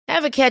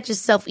Ever catch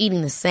yourself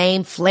eating the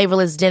same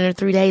flavorless dinner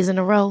 3 days in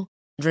a row?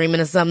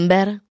 Dreaming of something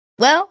better?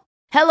 Well,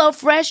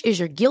 HelloFresh is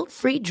your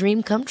guilt-free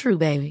dream come true,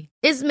 baby.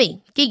 It's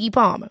me, Keke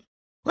Palmer.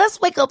 Let's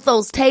wake up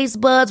those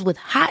taste buds with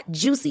hot,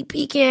 juicy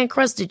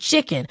pecan-crusted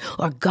chicken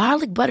or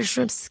garlic butter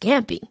shrimp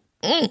scampi.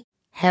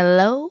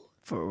 Hello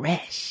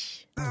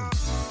Fresh.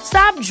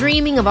 Stop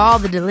dreaming of all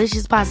the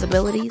delicious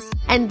possibilities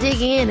and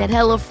dig in at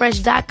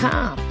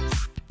HelloFresh.com.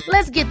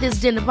 Let's get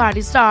this dinner party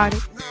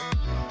started.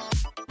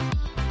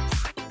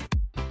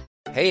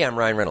 Hey, I'm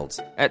Ryan Reynolds.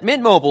 At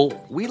Mint Mobile,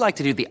 we like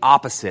to do the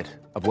opposite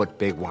of what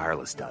Big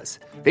Wireless does.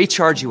 They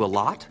charge you a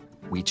lot,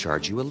 we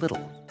charge you a little.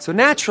 So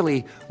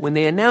naturally, when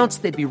they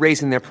announced they'd be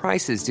raising their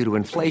prices due to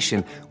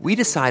inflation, we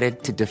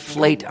decided to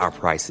deflate our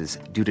prices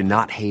due to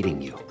not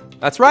hating you.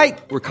 That's right.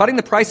 We're cutting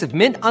the price of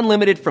Mint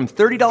Unlimited from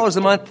 $30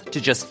 a month to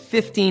just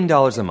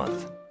 $15 a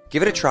month.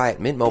 Give it a try at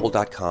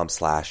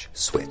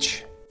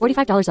mintmobile.com/switch.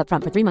 $45 up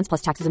front for 3 months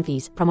plus taxes and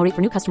fees. Promo rate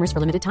for new customers for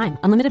limited time.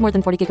 Unlimited more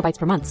than 40 gigabytes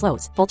per month.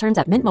 Slows full terms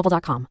at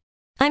mintmobile.com.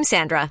 I'm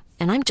Sandra,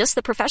 and I'm just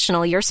the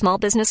professional your small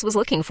business was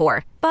looking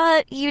for.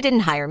 But you didn't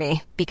hire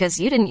me because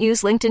you didn't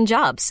use LinkedIn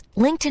Jobs.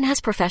 LinkedIn has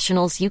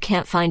professionals you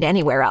can't find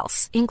anywhere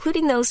else,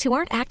 including those who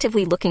aren't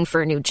actively looking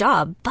for a new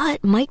job,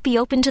 but might be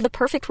open to the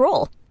perfect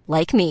role,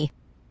 like me.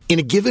 In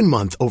a given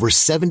month, over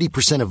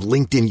 70% of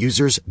LinkedIn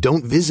users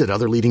don't visit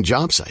other leading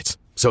job sites.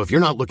 So if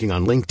you're not looking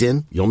on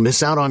LinkedIn, you'll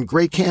miss out on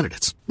great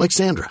candidates like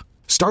Sandra.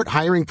 Start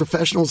hiring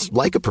professionals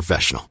like a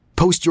professional.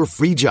 Post your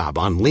free job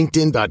on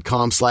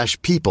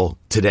linkedin.com/people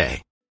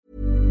today.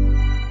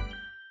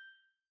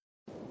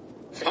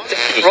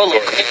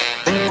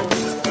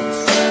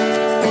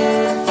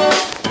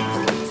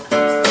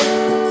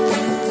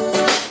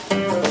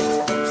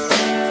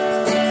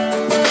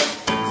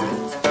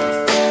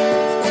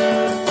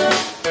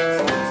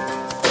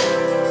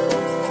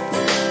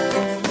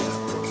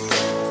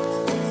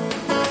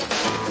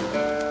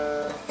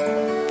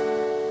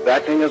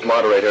 Acting as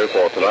moderator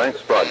for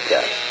tonight's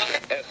broadcast.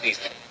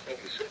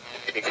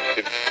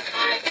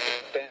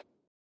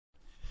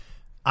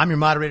 I'm your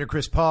moderator,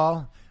 Chris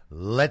Paul.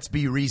 Let's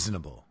be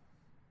reasonable.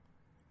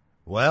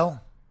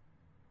 Well,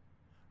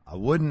 I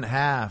wouldn't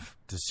have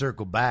to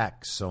circle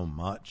back so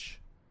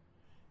much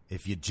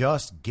if you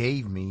just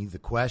gave me the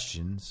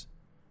questions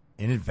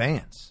in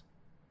advance.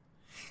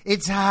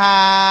 It's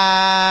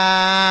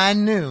high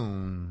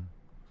noon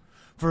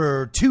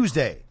for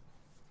Tuesday,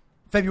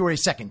 February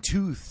 2nd,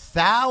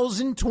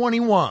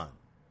 2021.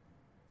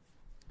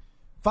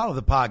 Follow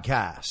the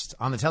podcast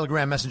on the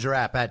Telegram Messenger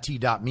app at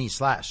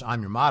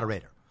t.me/I'm your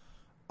moderator.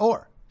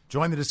 Or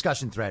join the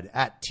discussion thread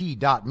at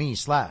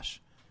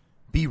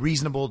t.me/be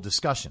reasonable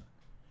discussion.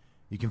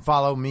 You can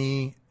follow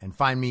me and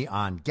find me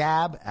on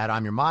Gab at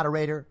I'm your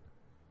moderator.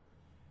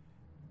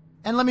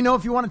 And let me know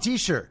if you want a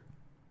t-shirt.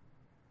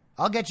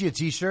 I'll get you a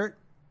t-shirt.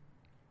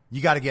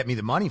 You got to get me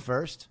the money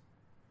first.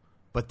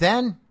 But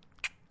then,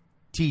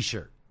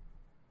 t-shirt.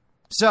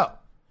 So,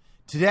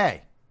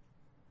 today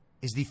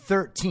is the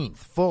 13th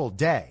full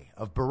day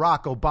of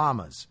Barack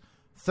Obama's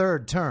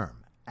third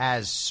term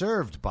as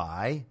served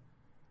by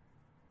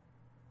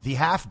the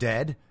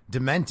half-dead,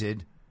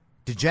 demented,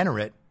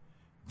 degenerate,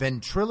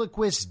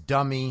 ventriloquist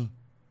dummy,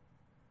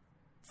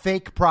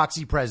 fake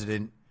proxy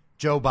president,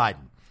 Joe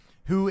Biden,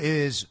 who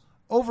is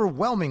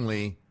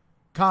overwhelmingly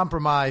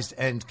compromised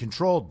and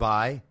controlled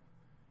by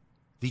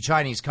the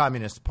Chinese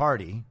Communist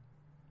Party,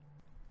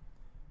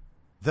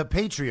 the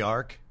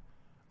patriarch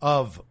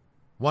of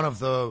one of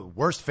the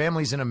worst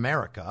families in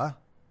America,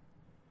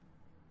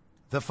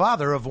 the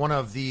father of one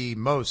of the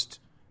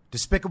most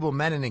despicable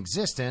men in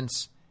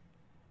existence,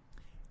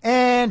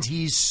 and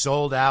he's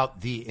sold out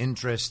the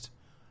interest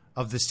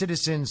of the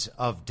citizens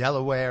of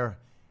Delaware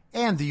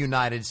and the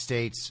United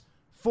States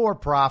for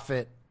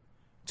profit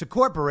to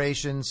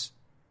corporations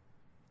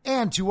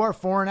and to our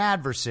foreign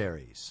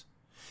adversaries.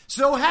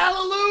 So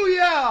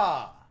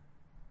hallelujah!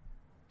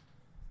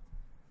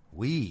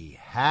 We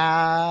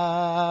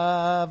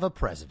have a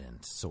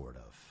president, sort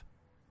of.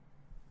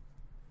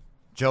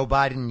 Joe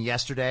Biden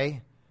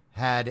yesterday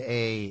had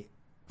a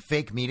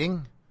fake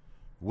meeting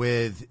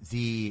with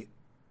the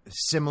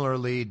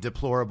similarly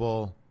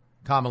deplorable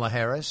Kamala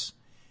Harris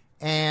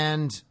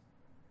and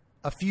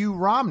a few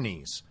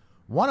Romneys.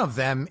 One of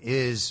them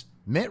is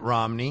Mitt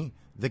Romney,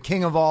 the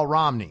king of all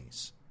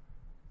Romneys.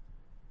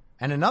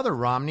 And another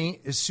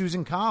Romney is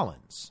Susan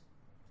Collins.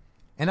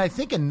 And I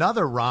think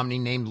another Romney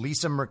named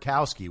Lisa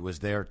Murkowski was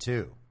there,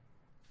 too.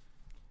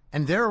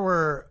 And there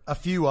were a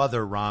few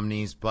other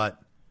Romneys, but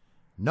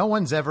no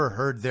one's ever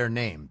heard their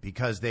name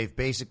because they've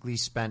basically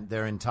spent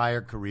their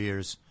entire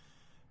careers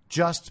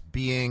just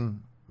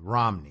being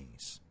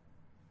Romneys.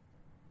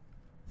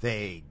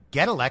 They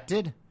get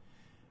elected,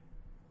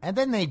 and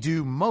then they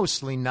do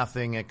mostly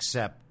nothing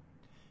except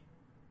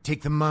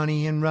take the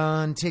money and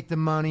run, take the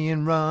money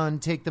and run,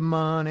 take the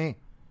money.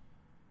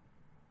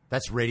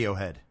 That's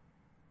Radiohead.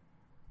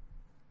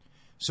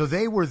 So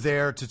they were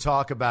there to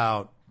talk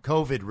about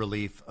COVID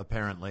relief,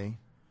 apparently,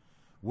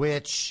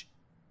 which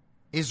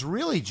is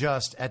really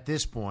just, at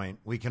this point,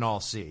 we can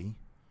all see,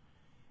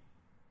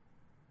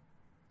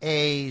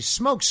 a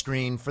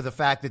smokescreen for the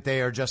fact that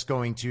they are just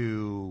going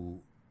to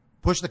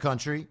push the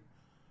country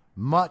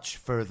much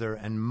further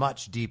and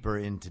much deeper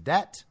into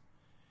debt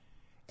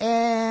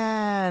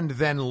and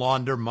then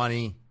launder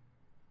money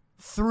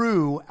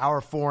through our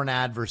foreign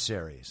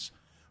adversaries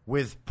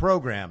with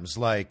programs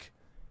like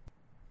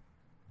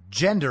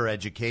gender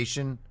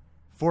education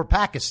for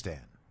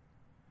Pakistan,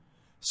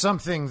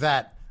 something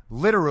that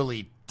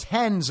literally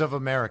tens of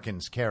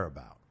Americans care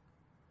about.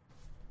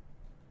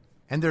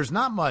 And there's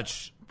not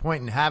much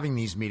point in having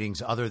these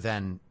meetings other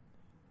than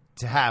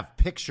to have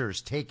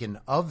pictures taken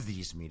of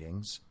these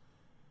meetings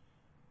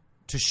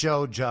to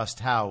show just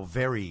how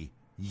very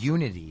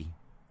unity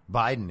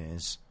Biden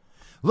is.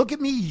 Look at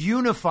me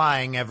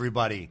unifying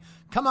everybody.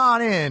 Come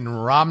on in,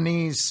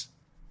 Romneys.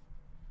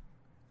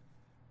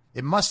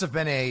 It must have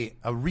been a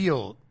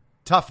real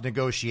tough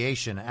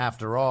negotiation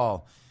after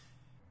all.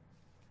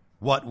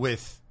 What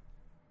with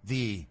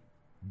the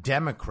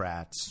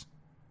Democrats,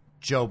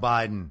 Joe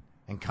Biden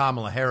and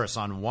Kamala Harris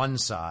on one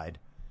side,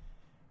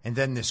 and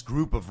then this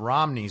group of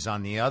Romneys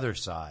on the other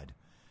side.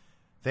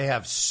 They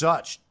have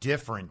such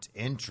different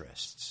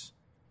interests.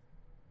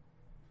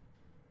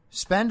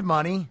 Spend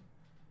money,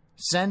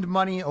 send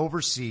money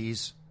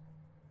overseas,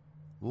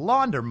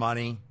 launder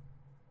money,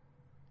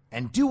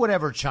 and do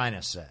whatever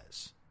China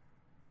says.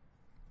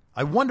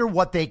 I wonder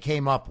what they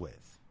came up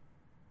with.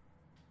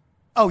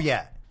 Oh,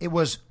 yeah, it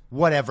was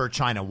whatever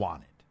China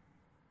wanted.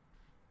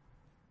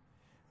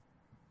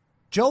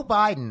 Joe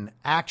Biden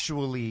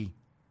actually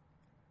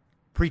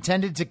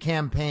pretended to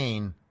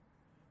campaign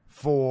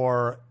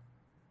for,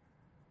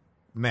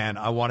 man,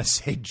 I want to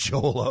say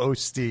Joel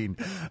Osteen,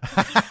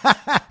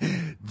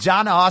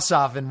 John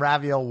Ossoff and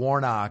Raphael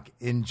Warnock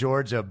in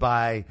Georgia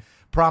by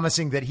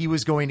promising that he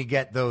was going to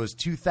get those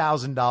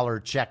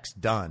 $2,000 checks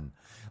done.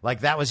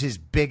 Like that was his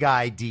big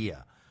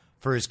idea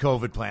for his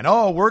COVID plan.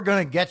 Oh, we're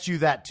going to get you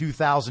that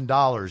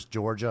 $2,000,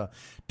 Georgia.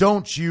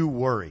 Don't you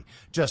worry.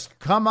 Just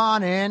come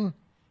on in,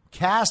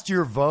 cast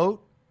your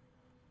vote.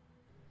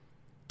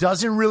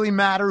 Doesn't really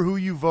matter who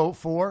you vote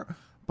for,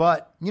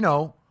 but, you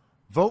know,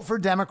 vote for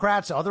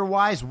Democrats.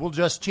 Otherwise, we'll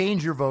just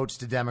change your votes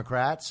to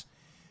Democrats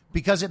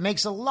because it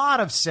makes a lot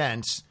of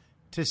sense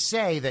to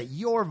say that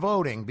you're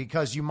voting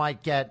because you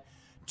might get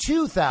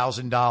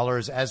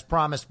 $2,000 as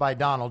promised by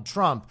Donald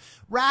Trump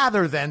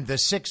rather than the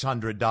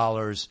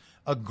 $600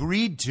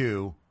 agreed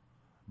to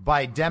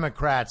by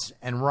Democrats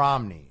and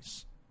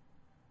Romneys.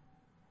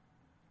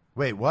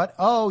 Wait, what?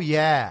 Oh,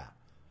 yeah.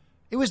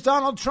 It was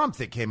Donald Trump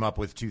that came up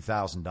with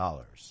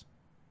 $2,000.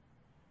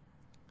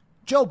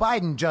 Joe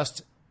Biden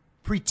just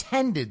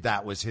pretended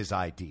that was his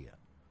idea.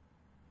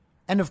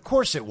 And of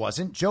course it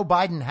wasn't. Joe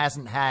Biden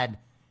hasn't had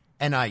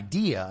an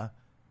idea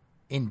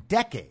in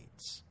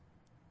decades.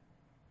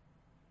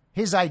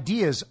 His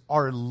ideas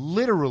are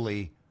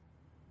literally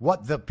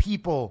what the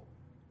people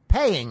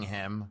paying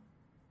him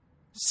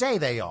say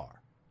they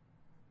are.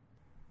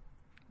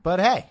 But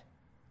hey,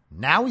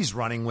 now he's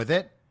running with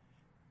it.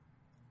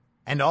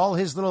 And all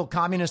his little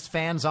communist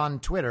fans on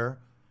Twitter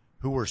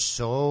who were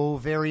so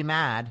very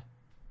mad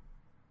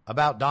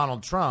about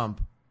Donald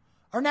Trump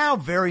are now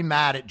very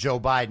mad at Joe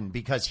Biden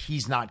because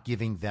he's not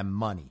giving them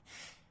money.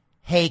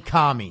 Hey,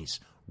 commies,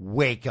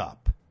 wake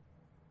up.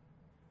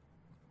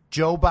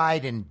 Joe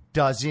Biden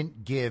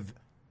doesn't give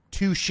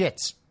two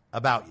shits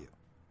about you.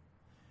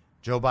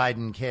 Joe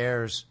Biden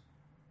cares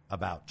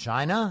about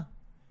China,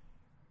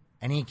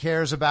 and he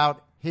cares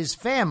about his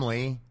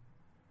family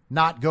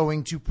not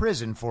going to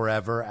prison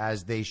forever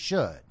as they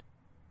should.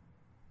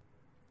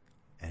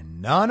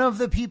 And none of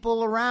the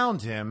people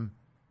around him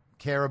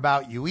care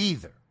about you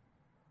either.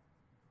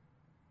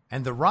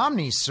 And the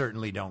Romneys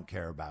certainly don't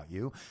care about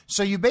you.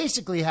 So you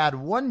basically had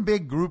one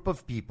big group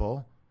of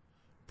people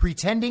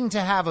pretending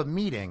to have a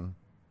meeting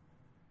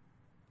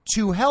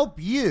to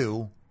help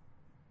you,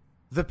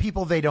 the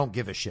people they don't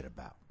give a shit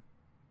about.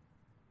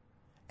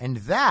 And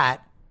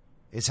that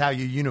is how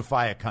you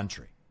unify a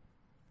country.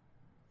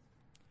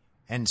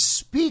 And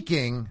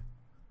speaking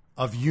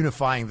of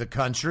unifying the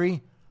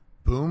country,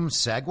 boom,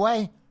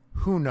 segue,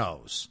 who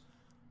knows?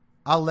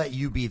 I'll let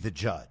you be the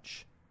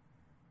judge.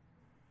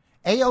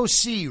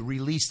 AOC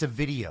released a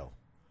video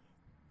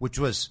which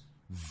was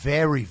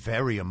very,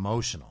 very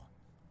emotional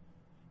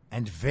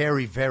and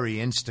very, very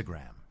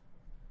Instagram,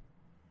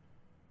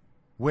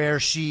 where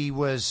she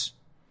was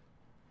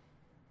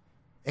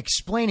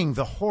explaining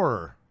the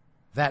horror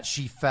that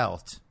she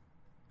felt.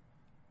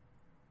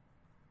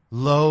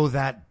 Lo,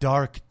 that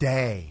dark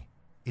day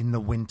in the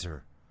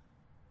winter,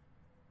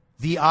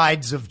 the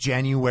Ides of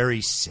January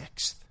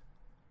 6th,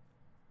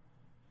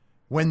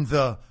 when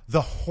the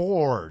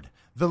horde,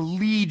 the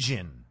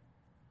legion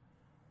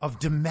of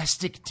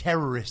domestic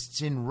terrorists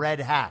in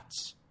red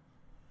hats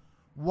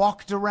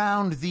walked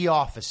around the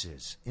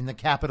offices in the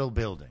Capitol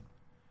building,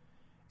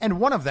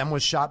 and one of them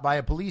was shot by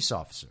a police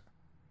officer.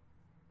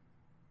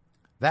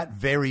 That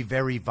very,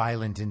 very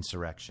violent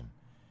insurrection.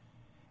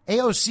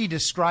 AOC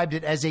described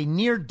it as a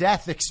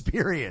near-death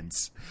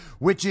experience,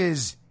 which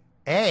is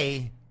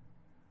A,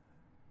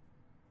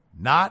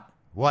 not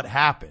what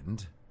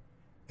happened,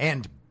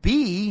 and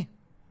B,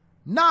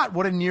 not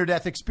what a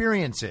near-death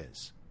experience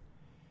is.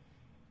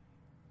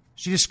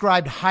 She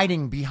described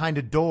hiding behind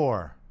a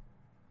door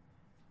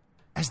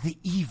as the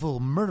evil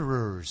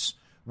murderers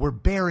were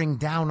bearing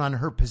down on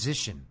her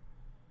position.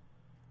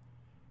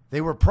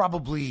 They were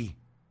probably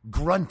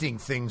grunting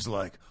things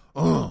like,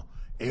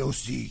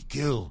 AOC,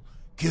 kill,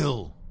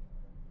 kill.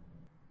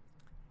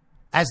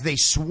 As they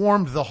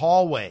swarmed the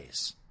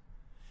hallways,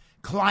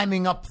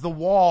 climbing up the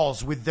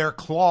walls with their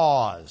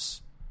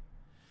claws,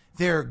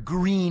 their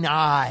green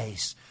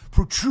eyes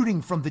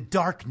protruding from the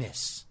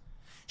darkness.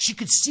 She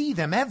could see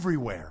them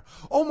everywhere.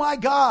 Oh my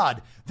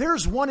God,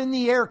 there's one in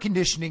the air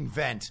conditioning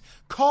vent.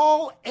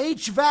 Call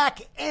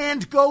HVAC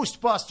and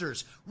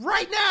Ghostbusters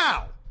right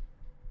now.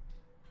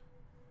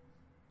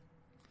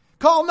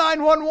 Call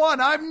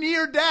 911, I'm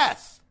near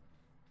death.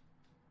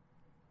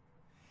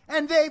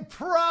 And they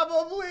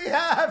probably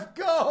have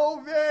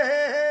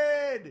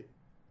COVID.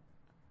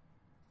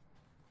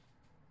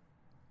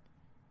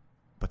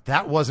 But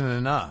that wasn't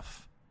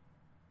enough.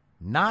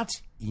 Not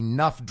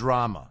enough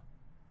drama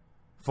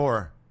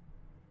for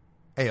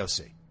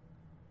AOC.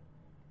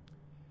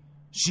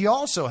 She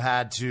also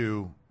had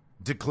to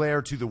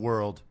declare to the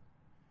world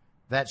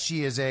that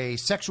she is a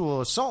sexual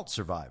assault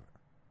survivor.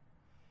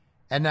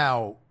 And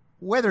now,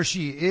 whether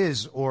she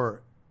is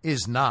or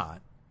is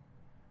not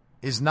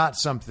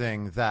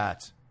something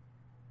that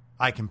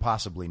I can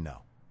possibly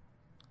know.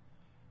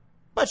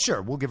 But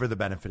sure, we'll give her the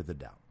benefit of the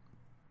doubt.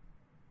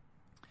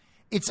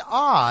 It's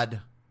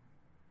odd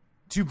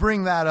to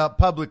bring that up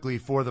publicly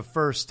for the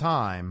first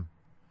time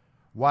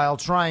while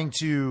trying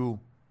to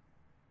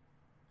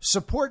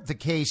support the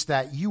case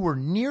that you were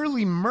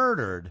nearly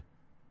murdered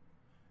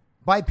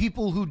by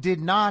people who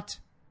did not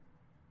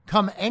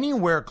come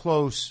anywhere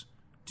close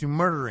to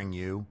murdering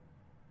you,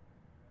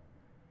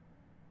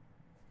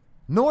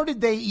 nor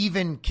did they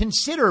even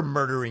consider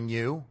murdering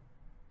you,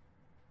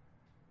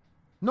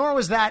 nor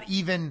was that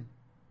even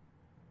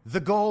the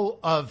goal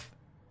of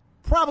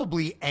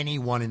probably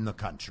anyone in the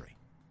country.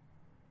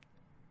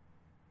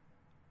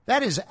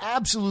 That is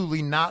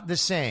absolutely not the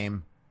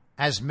same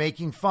as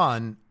making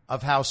fun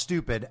of how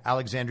stupid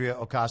Alexandria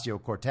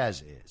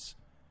Ocasio-Cortez is.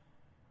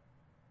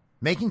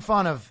 Making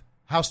fun of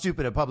how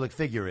stupid a public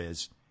figure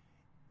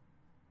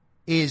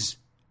is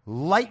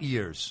light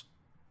years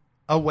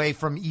away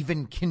from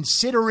even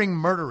considering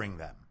murdering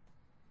them,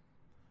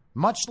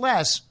 much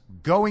less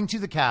going to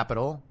the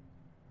Capitol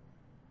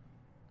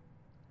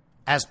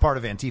as part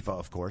of Antifa,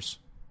 of course,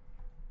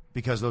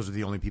 because those are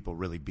the only people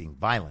really being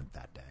violent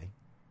that day,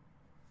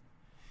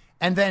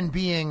 and then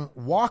being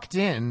walked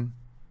in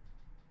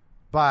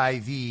by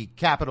the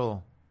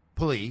Capitol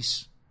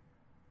Police,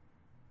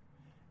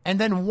 and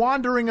then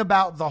wandering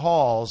about the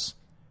halls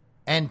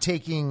and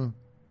taking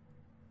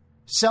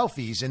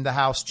selfies in the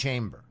House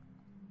chamber,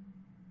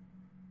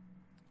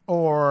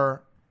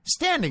 or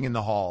standing in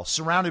the hall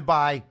surrounded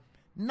by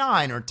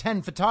 9 or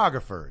 10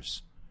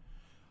 photographers,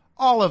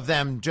 all of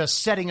them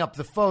just setting up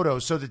the photo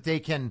so that they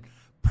can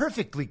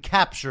perfectly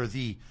capture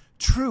the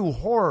true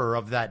horror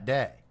of that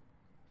day.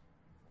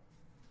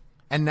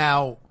 And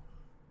now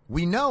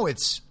we know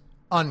it's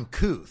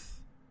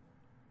uncouth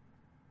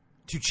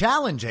to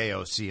challenge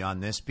AOC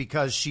on this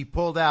because she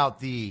pulled out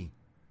the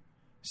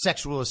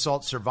sexual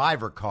assault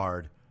survivor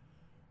card,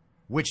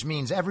 which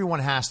means everyone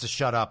has to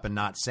shut up and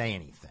not say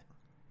anything.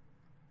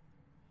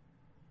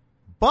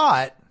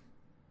 But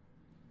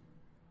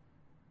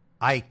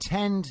I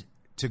tend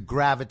to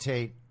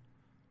gravitate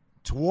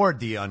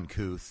toward the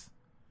uncouth,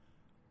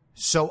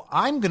 so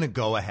I'm going to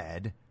go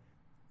ahead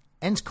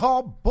and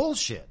call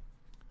bullshit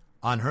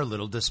on her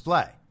little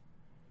display.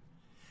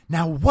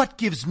 Now, what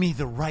gives me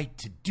the right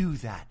to do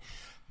that?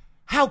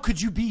 How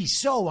could you be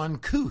so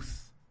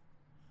uncouth?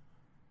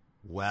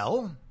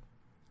 Well,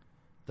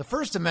 the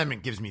First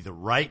Amendment gives me the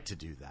right to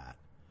do that.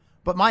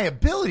 But my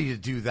ability to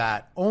do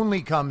that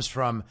only comes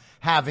from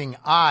having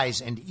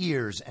eyes and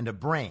ears and a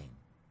brain.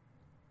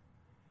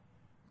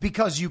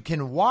 Because you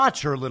can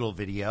watch her little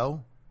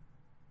video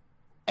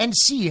and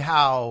see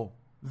how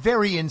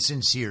very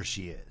insincere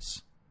she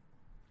is.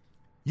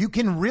 You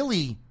can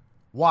really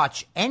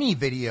watch any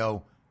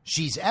video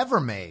she's ever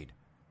made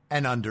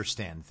and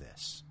understand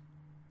this.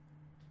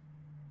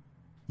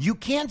 You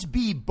can't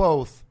be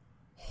both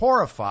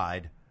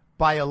horrified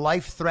by a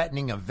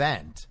life-threatening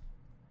event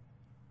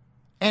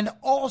and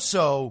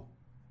also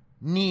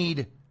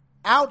need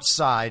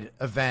outside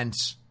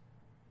events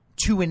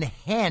to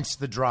enhance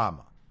the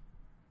drama,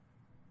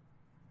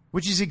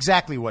 which is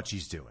exactly what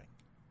she's doing.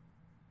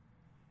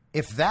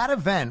 If that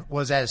event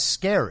was as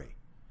scary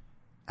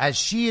as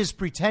she is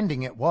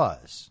pretending it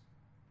was,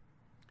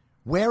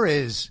 where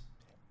is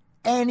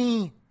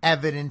any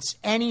evidence,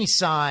 any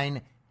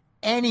sign,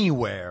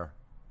 anywhere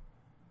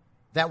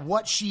that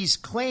what she's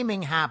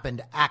claiming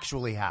happened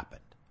actually happened?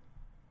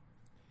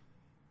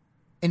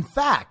 In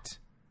fact,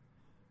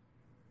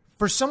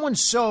 for someone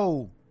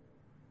so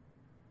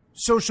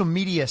social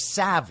media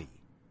savvy,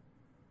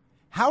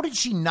 how did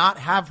she not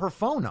have her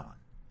phone on?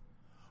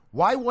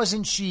 Why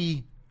wasn't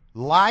she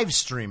live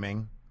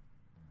streaming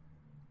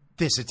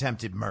this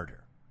attempted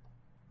murder?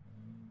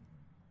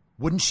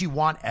 Wouldn't she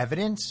want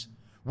evidence?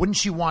 Wouldn't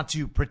she want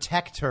to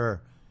protect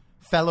her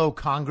fellow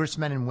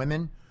congressmen and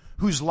women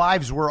whose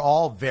lives were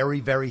all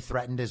very, very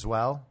threatened as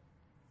well?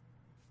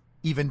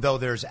 Even though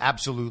there's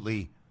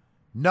absolutely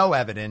no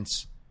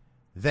evidence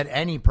that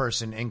any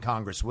person in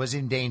Congress was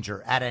in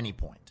danger at any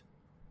point.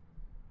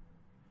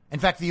 In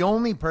fact, the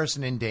only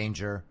person in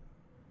danger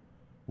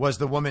was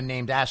the woman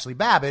named Ashley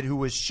Babbitt, who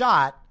was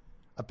shot,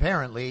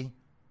 apparently,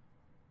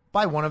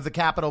 by one of the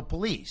Capitol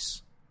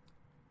Police,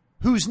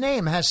 whose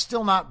name has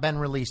still not been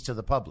released to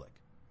the public.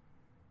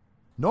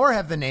 Nor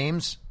have the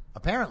names,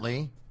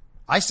 apparently,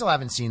 I still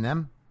haven't seen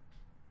them,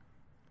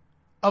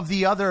 of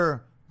the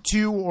other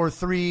 2 or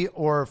 3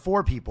 or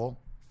 4 people,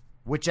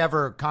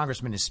 whichever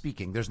congressman is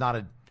speaking. There's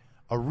not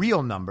a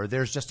real number.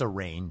 There's just a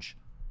range.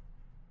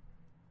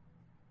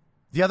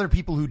 The other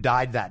people who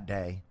died that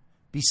day,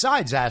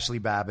 besides Ashley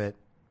Babbitt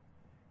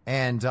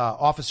and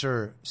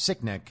Officer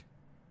Sicknick,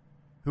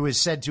 who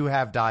is said to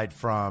have died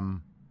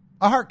from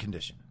a heart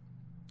condition.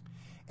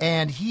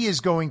 And he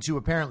is going to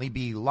apparently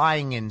be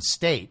lying in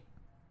state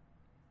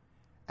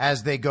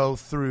as they go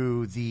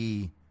through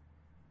the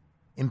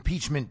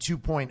impeachment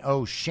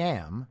 2.0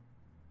 sham.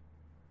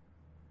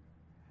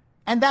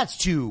 And that's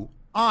to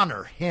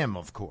honor him,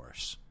 of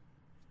course,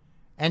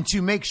 and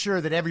to make sure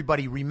that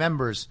everybody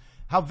remembers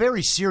how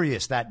very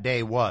serious that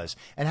day was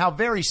and how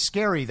very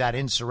scary that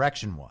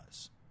insurrection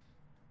was.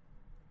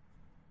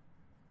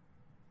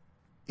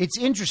 It's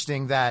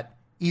interesting that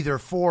either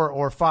 4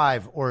 or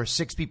 5 or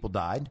 6 people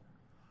died,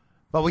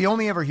 but we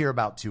only ever hear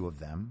about 2 of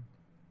them.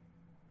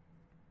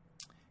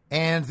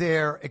 And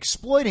they're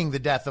exploiting the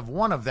death of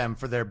one of them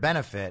for their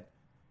benefit,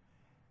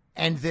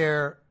 and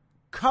they're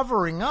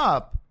covering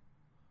up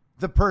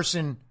the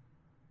person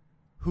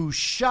who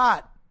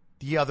shot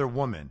the other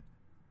woman.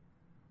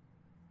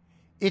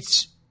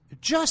 It's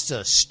just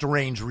a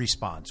strange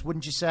response,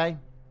 wouldn't you say?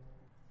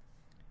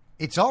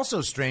 It's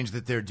also strange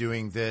that they're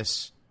doing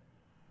this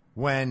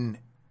when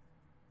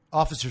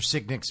Officer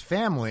Sicknick's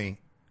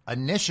family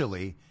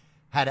initially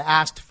had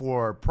asked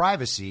for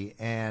privacy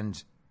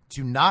and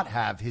to not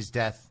have his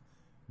death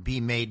be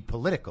made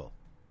political.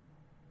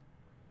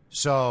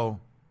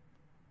 So,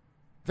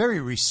 very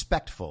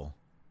respectful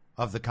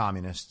of the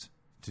communists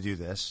to do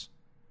this.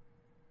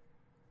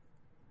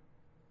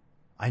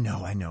 I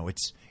know.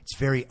 It's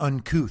very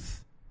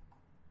uncouth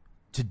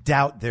to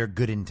doubt their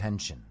good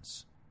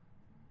intentions.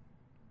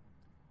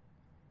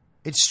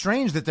 It's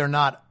strange that they're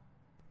not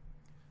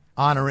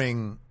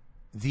honoring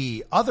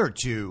the other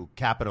 2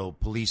 Capitol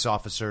Police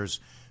officers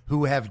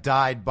who have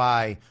died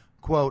by,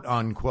 quote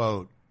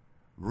unquote,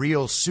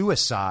 real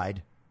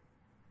suicide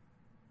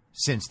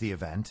since the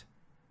event.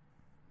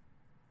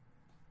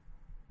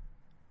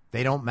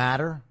 They don't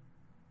matter.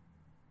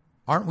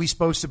 Aren't we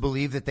supposed to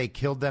believe that they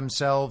killed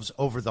themselves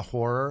over the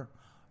horror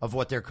of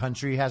what their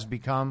country has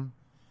become?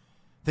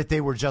 That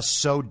they were just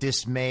so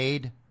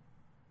dismayed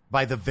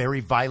by the very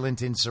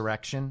violent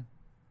insurrection?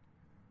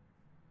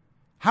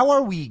 How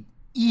are we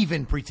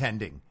even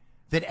pretending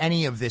that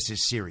any of this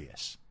is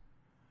serious?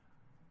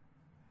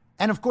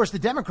 And of course, the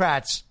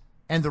Democrats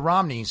and the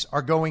Romneys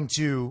are going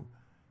to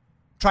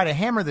try to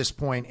hammer this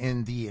point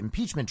in the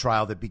impeachment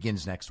trial that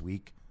begins next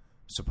week,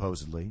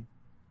 supposedly.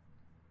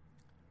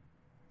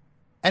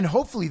 And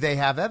hopefully they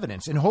have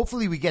evidence. And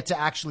hopefully we get to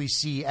actually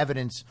see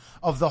evidence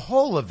of the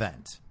whole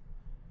event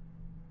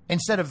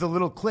instead of the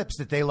little clips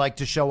that they like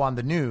to show on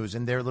the news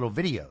and their little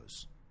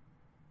videos.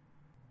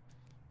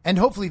 And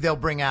hopefully they'll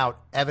bring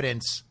out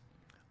evidence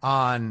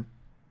on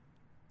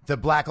the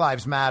Black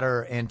Lives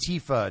Matter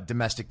Antifa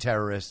domestic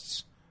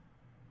terrorists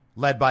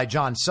led by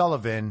John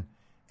Sullivan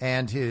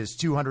and his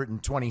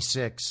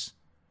 226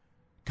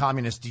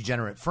 communist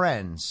degenerate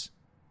friends.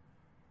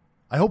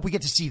 I hope we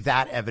get to see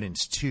that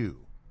evidence too,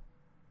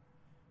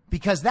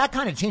 because that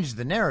kind of changes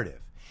the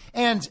narrative.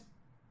 And,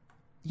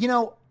 you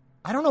know,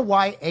 I don't know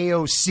why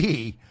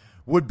AOC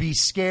would be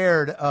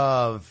scared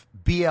of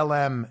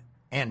BLM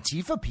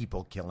Antifa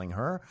people killing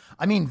her.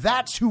 I mean,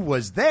 that's who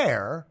was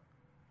there,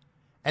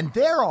 and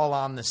they're all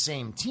on the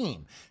same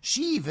team.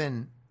 She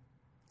even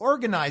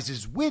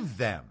organizes with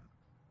them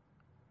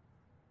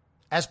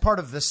as part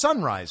of the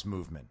Sunrise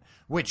Movement,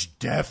 which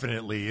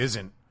definitely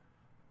isn't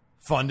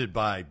funded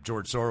by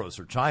George Soros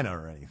or China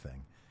or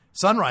anything.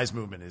 Sunrise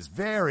Movement is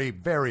very,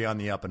 very on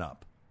the up and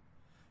up.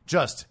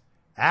 Just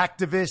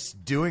activists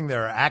doing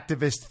their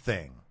activist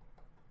thing.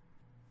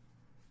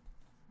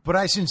 But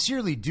I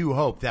sincerely do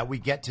hope that we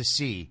get to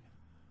see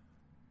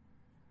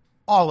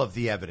all of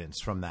the evidence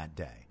from that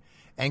day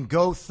and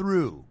go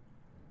through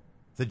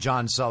the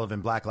John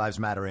Sullivan Black Lives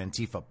Matter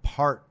Antifa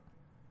part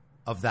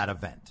of that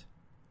event.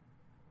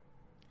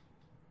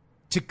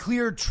 To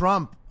clear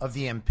Trump of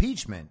the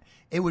impeachment,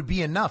 it would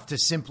be enough to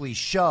simply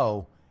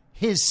show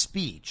his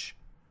speech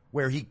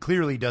where he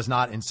clearly does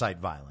not incite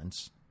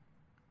violence,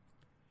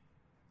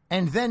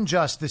 and then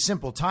just the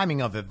simple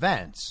timing of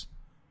events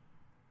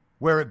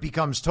where it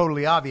becomes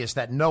totally obvious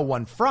that no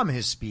one from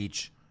his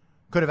speech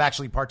could have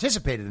actually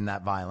participated in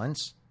that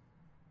violence.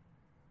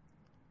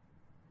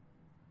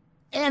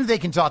 And they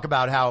can talk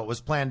about how it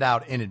was planned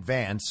out in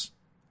advance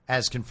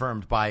as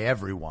confirmed by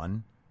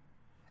everyone.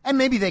 And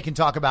maybe they can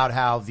talk about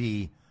how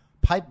the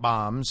pipe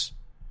bombs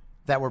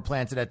that were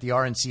planted at the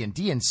RNC and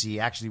DNC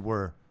actually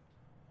were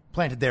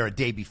planted there a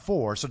day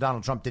before, so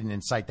Donald Trump didn't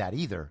incite that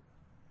either.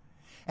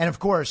 And of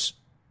course,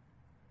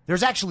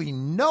 there's actually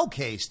no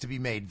case to be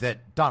made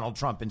that Donald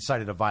Trump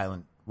incited a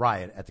violent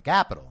riot at the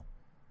Capitol.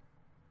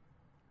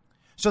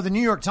 So the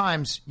New York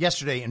Times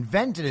yesterday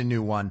invented a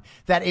new one,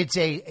 that it's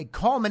a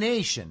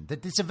culmination,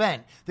 that this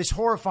event, this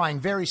horrifying,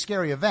 very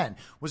scary event,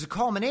 was a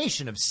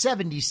culmination of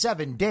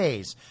 77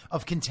 days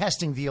of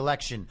contesting the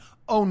election.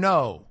 Oh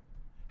no.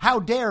 How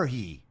dare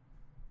he?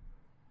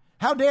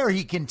 How dare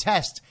he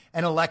contest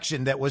an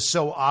election that was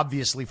so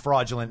obviously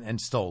fraudulent and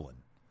stolen?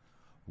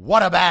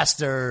 What a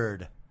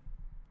bastard.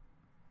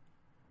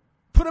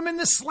 Put him in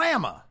the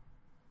slammer.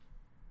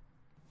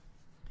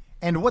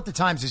 And what the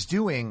Times is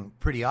doing,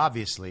 pretty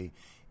obviously,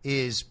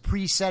 is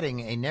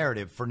presetting a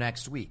narrative for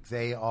next week.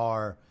 They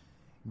are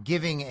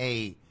giving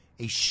a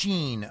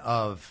sheen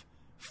of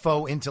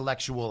faux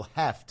intellectual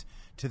heft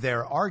to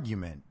their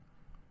argument.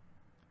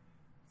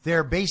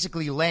 They're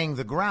basically laying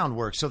the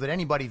groundwork so that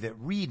anybody that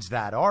reads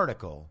that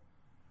article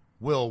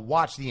will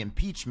watch the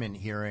impeachment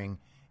hearing,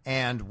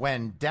 and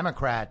when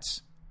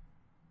Democrats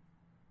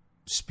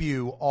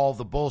spew all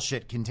the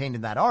bullshit contained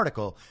in that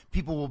article,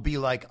 people will be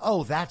like,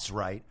 oh, that's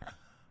right.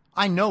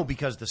 I know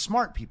because the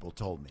smart people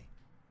told me.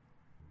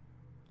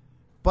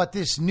 But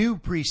this new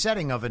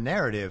presetting of a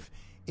narrative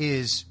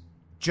is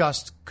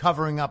just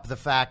covering up the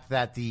fact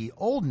that the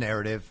old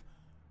narrative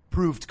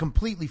proved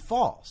completely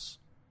false.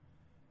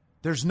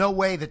 There's no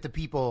way that the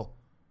people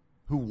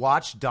who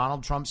watched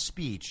Donald Trump's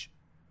speech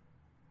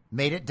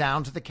made it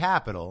down to the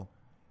Capitol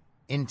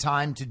in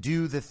time to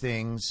do the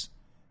things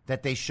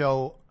that they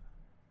show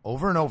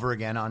over and over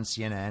again on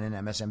CNN and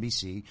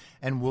MSNBC,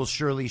 and will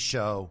surely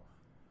show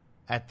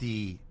at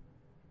the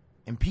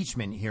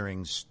impeachment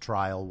hearings,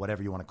 trial,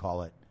 whatever you want to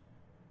call it,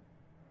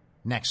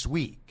 next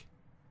week.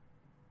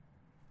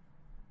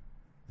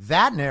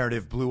 That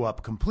narrative blew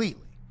up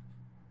completely.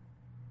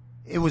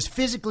 It was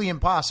physically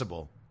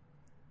impossible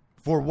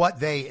for what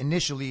they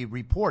initially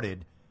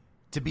reported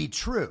to be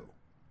true.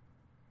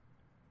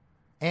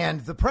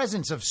 And the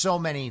presence of so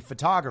many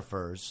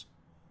photographers,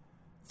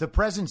 the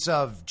presence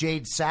of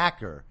Jade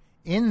Sacker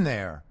in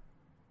there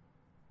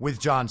with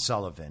John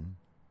Sullivan,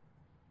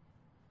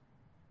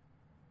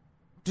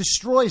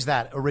 destroys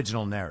that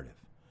original narrative.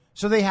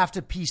 So they have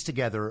to piece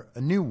together a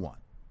new one.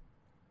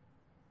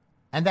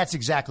 And that's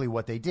exactly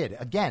what they did.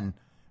 Again,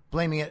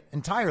 blaming it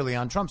entirely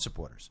on Trump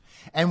supporters.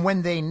 And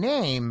when they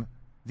name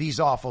these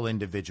awful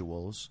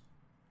individuals,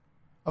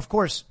 of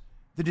course,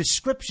 the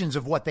descriptions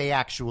of what they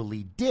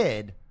actually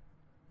did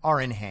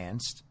are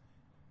enhanced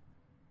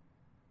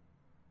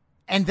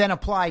and then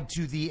applied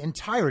to the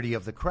entirety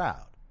of the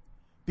crowd.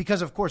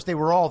 Because, of course, they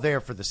were all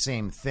there for the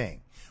same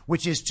thing,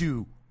 which is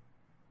to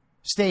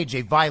stage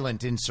a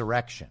violent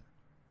insurrection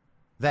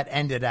that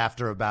ended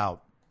after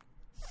about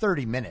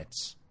 30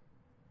 minutes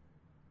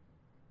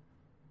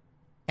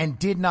and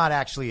did not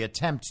actually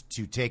attempt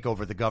to take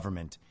over the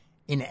government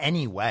in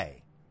any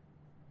way,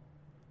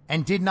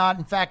 and did not,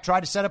 in fact, try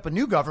to set up a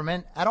new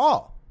government at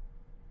all.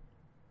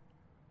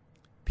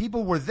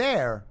 People were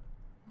there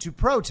to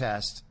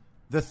protest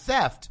the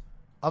theft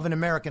of an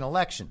American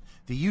election,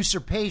 the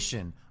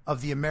usurpation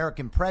of the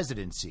American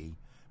presidency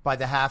by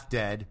the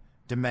half-dead,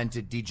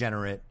 demented,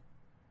 degenerate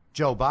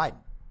Joe Biden.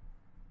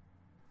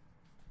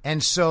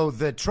 And so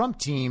the Trump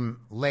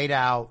team laid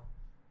out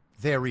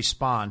their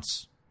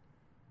response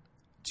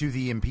to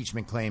the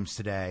impeachment claims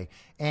today.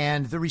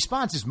 And the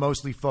response is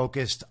mostly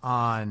focused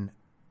on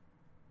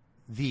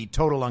the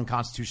total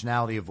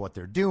unconstitutionality of what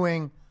they're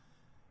doing.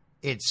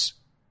 It's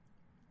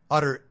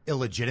utter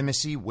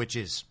illegitimacy, which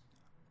is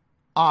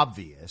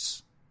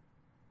obvious.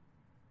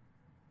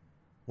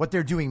 What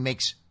they're doing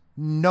makes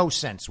no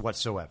sense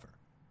whatsoever.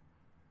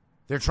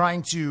 They're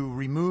trying to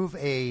remove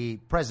a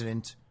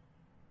president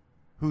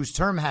whose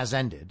term has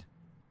ended,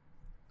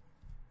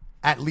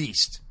 at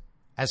least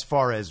as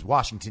far as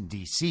Washington,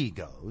 D.C.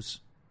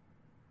 goes.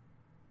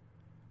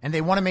 And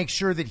they want to make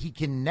sure that he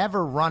can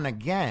never run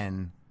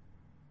again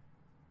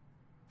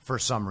for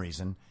some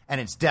reason. And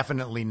it's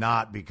definitely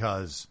not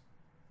because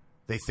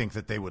they think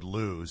that they would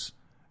lose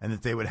and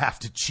that they would have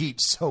to cheat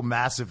so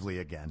massively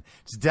again.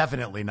 It's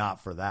definitely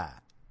not for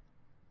that.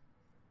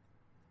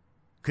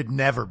 Could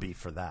never be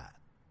for that.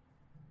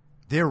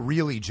 They're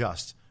really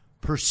just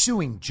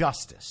pursuing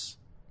justice,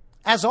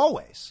 as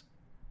always.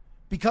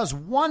 Because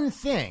one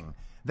thing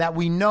that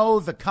we know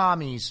the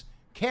commies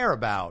care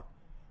about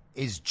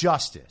is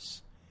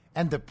justice,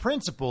 and the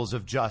principles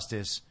of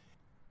justice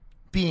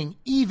being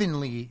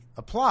evenly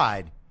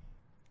applied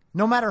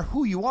no matter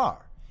who you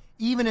are.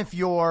 Even if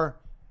you're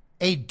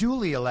a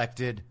duly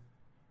elected,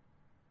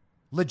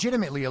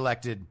 legitimately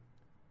elected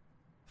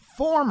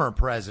former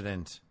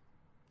president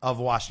of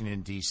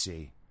Washington,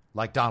 D.C.,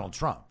 like Donald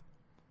Trump.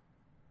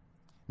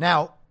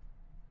 Now,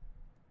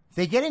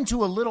 they get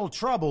into a little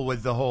trouble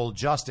with the whole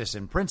justice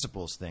and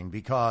principles thing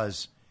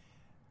because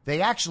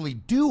they actually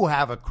do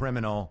have a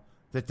criminal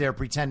that they're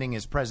pretending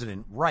is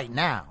president right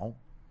now,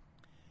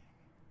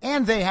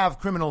 And they have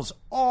criminals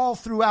all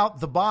throughout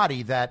the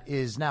body that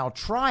is now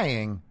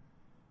trying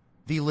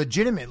the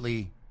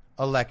legitimately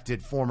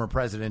elected former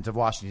president of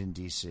Washington,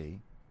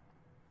 D.C.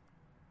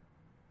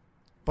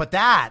 But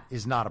that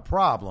is not a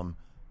problem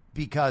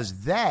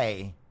because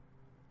they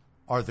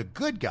are the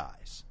good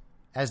guys,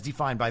 as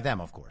defined by them,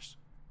 of course.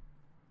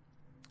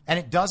 And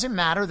it doesn't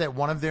matter that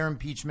one of their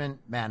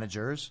impeachment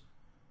managers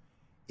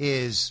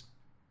is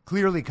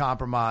clearly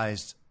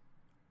compromised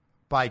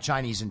by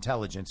Chinese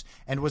intelligence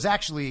and was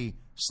actually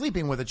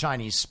sleeping with a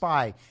Chinese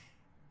spy,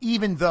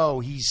 even though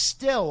he's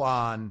still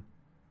on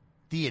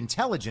the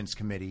Intelligence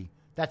Committee.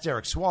 That's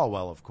Eric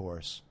Swalwell, of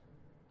course.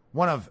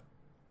 One of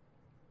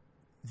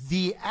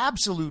the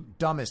absolute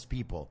dumbest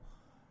people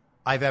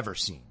I've ever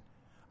seen.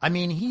 I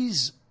mean,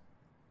 he's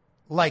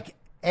like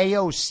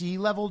AOC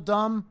level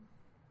dumb,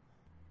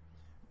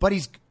 but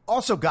he's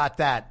also got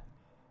that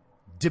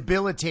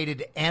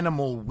debilitated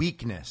animal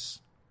weakness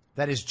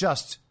that is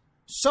just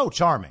so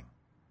charming.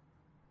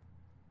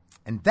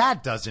 And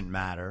that doesn't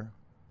matter.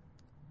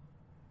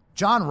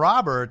 John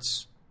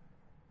Roberts,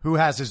 who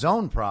has his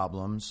own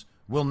problems,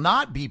 will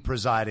not be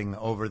presiding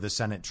over the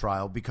Senate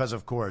trial because,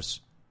 of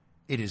course,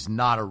 it is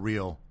not a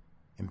real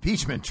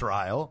impeachment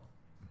trial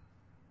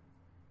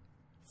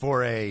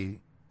for a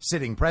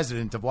sitting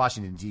president of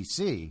Washington,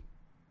 D.C.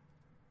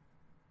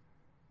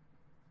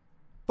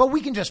 But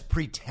we can just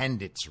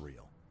pretend it's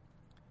real.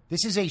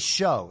 This is a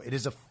show. It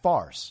is a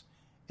farce.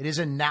 It is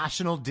a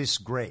national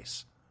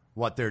disgrace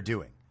what they're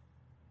doing.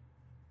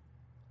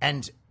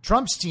 And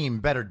Trump's team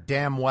better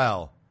damn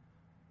well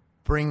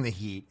bring the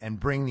heat and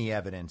bring the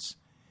evidence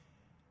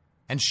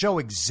and show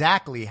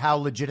exactly how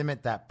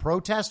legitimate that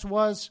protest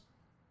was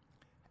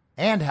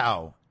and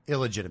how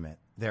illegitimate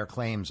their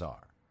claims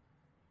are.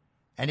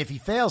 And if he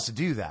fails to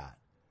do that,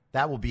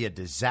 that will be a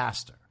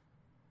disaster.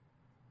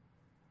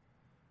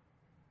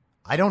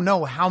 I don't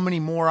know how many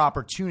more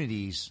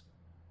opportunities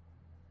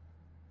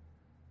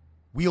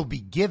we'll be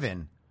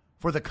given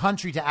for the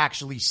country to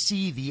actually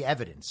see the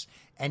evidence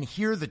and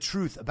hear the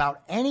truth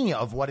about any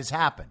of what has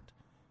happened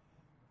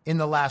in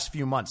the last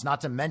few months,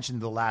 not to mention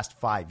the last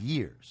 5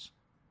 years.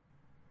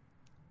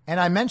 And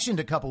I mentioned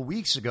a couple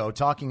weeks ago,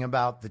 talking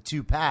about the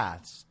two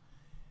paths,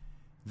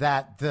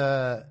 that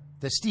the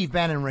Steve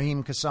Bannon,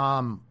 Raheem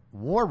Kassam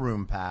war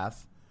room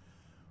path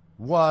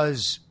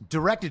was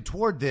directed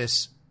toward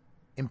this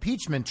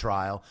impeachment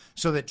trial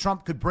so that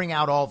Trump could bring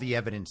out all the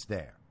evidence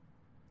there.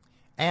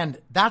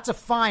 And that's a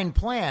fine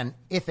plan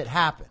if it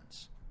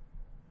happens.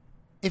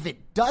 If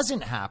it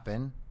doesn't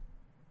happen,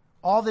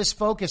 all this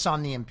focus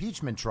on the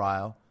impeachment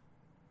trial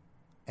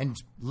and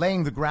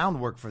laying the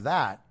groundwork for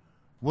that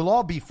will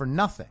all be for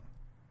nothing.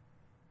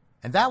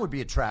 And that would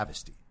be a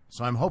travesty.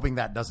 So I'm hoping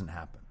that doesn't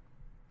happen.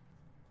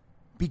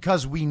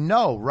 Because we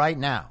know right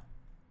now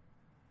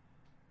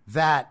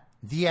that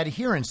the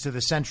adherence to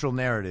the central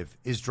narrative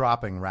is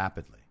dropping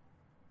rapidly.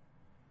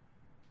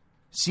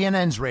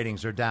 CNN's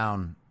ratings are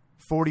down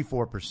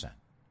 44%.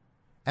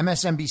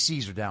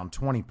 MSNBC's are down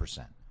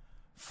 20%.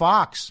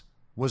 Fox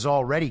was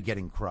already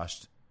getting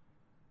crushed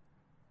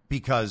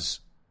because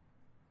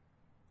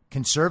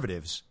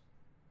conservatives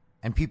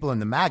and people in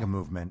the MAGA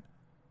movement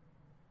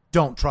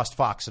don't trust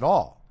Fox at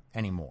all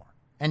anymore,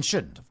 and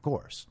shouldn't, of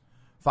course.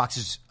 Fox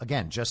is,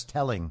 again, just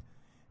telling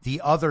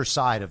the other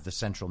side of the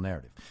central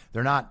narrative.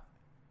 They're not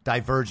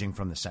diverging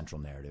from the central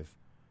narrative.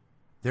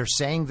 They're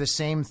saying the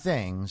same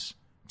things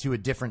to a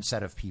different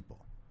set of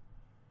people.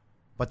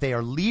 But they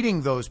are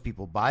leading those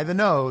people by the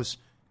nose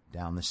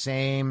down the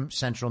same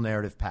central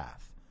narrative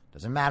path.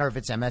 Doesn't matter if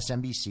it's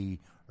MSNBC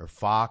or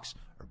Fox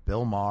or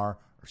Bill Maher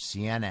or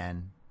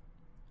CNN.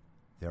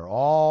 They're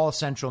all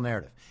central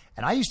narrative.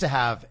 And I used to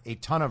have a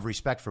ton of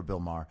respect for Bill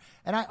Maher.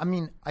 And I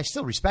mean, I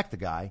still respect the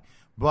guy,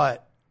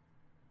 but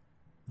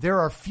there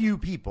are few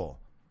people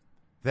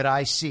that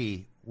I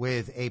see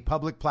with a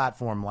public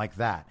platform like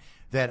that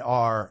that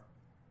are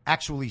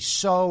actually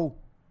so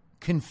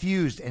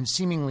confused and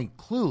seemingly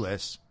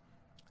clueless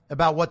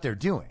about what they're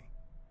doing.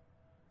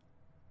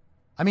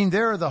 I mean,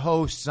 there are the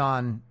hosts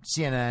on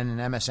CNN and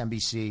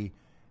MSNBC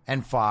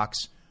and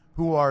Fox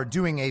who are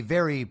doing a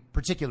very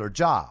particular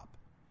job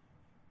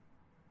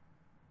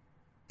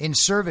in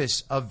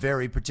service of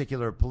very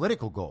particular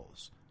political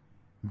goals.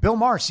 Bill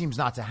Maher seems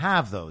not to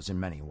have those in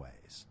many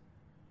ways.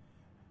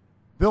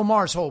 Bill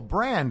Maher's whole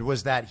brand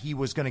was that he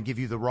was going to give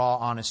you the raw,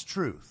 honest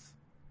truth.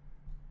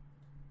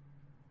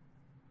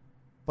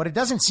 But it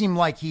doesn't seem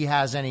like he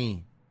has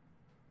any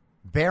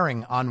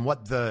bearing on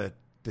what the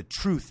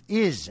truth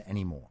is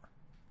anymore.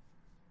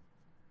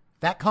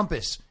 That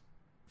compass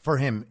for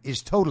him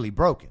is totally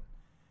broken.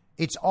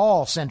 It's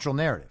all central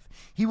narrative.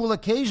 He will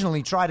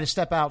occasionally try to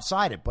step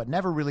outside it, but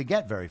never really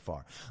get very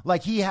far.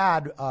 Like he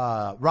had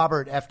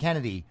Robert F.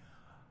 Kennedy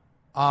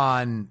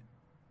on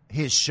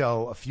his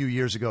show a few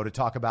years ago to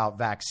talk about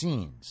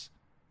vaccines.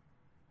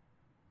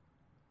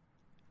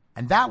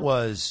 And that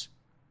was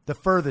the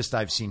furthest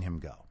I've seen him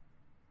go.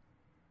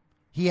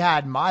 He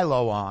had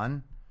Milo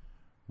on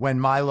when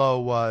Milo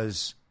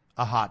was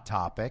a hot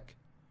topic,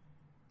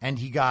 and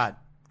he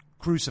got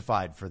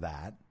crucified for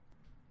that.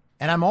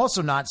 And I'm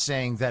also not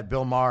saying that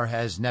Bill Maher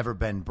has never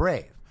been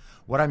brave.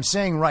 What I'm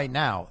saying right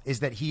now is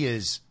that he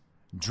is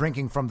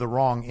drinking from the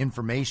wrong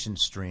information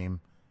stream,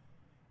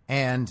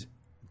 and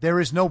there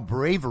is no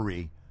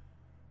bravery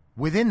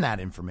within that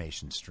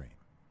information stream.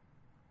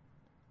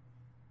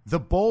 The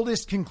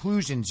boldest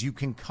conclusions you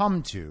can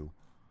come to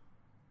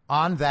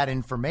on that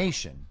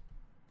information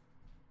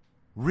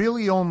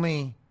really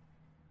only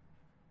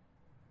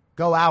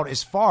go out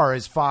as far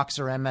as Fox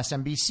or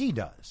MSNBC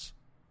does.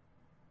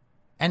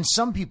 And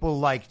some people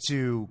like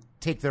to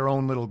take their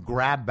own little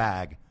grab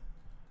bag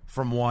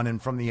from one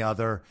and from the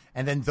other,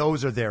 and then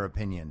those are their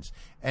opinions.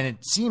 And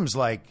it seems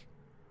like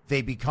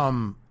they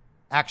become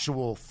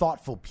actual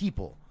thoughtful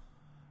people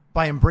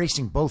by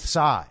embracing both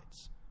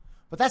sides.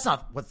 But that's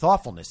not what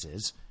thoughtfulness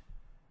is.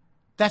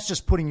 That's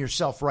just putting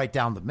yourself right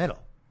down the middle.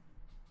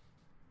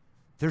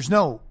 There's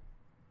no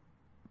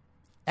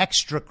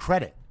extra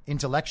credit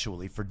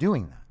intellectually for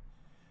doing that.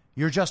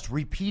 You're just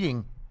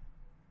repeating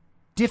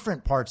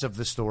different parts of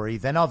the story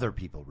than other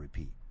people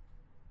repeat.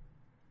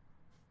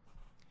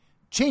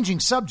 Changing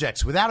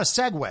subjects without a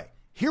segue.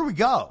 Here we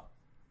go.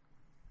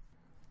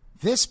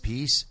 This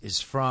piece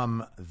is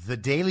from The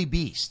Daily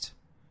Beast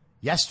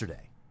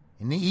yesterday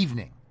in the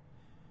evening.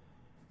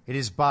 It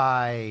is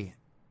by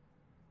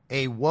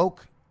a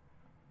woke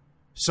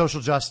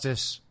social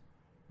justice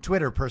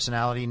Twitter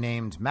personality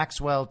named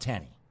Maxwell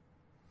Tenney.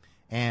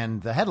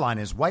 And the headline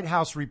is White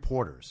House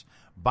Reporters.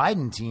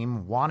 Biden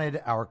team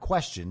wanted our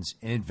questions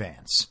in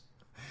advance.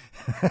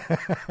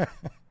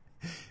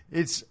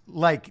 It's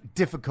like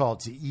difficult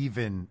to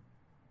even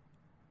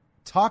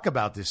talk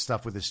about this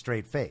stuff with a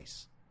straight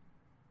face.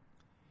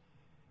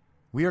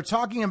 We are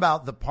talking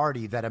about the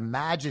party that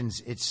imagines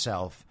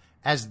itself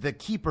as the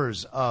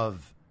keepers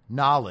of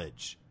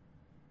knowledge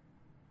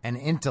and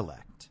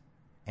intellect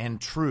and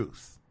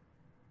truth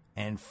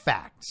and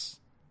facts.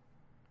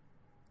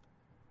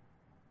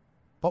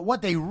 But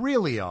what they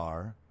really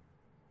are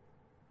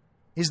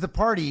is the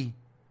party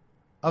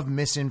of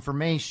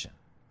misinformation.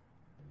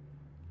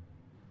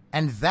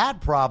 And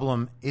that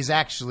problem is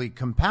actually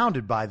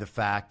compounded by the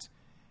fact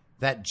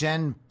that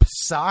Jen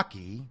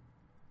Psaki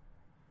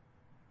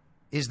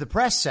is the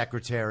press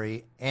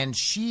secretary, and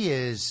she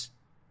is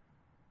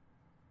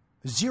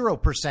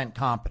 0%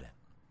 competent.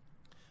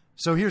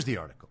 So here's the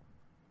article.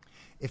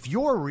 If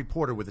you're a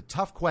reporter with a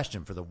tough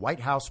question for the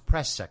White House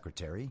press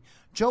secretary,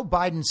 Joe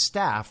Biden's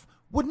staff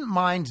wouldn't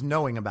mind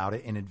knowing about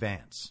it in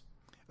advance.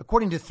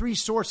 According to 3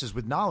 sources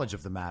with knowledge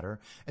of the matter,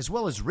 as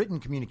well as written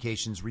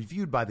communications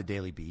reviewed by the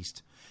Daily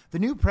Beast, the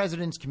new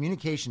president's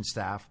communication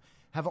staff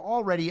have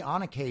already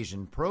on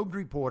occasion probed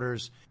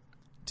reporters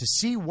to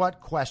see what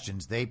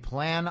questions they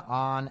plan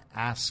on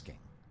asking.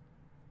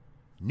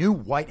 New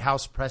White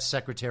House press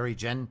secretary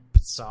Jen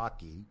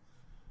Psaki,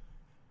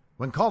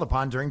 when called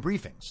upon during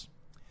briefings.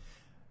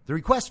 The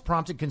request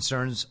prompted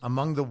concerns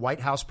among the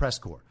White House press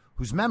corps,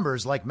 whose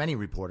members, like many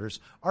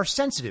reporters, are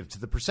sensitive to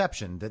the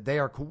perception that they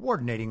are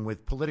coordinating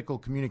with political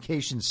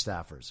communications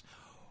staffers.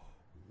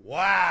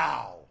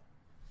 Wow!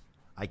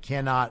 I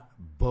cannot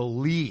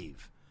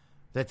believe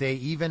that they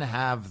even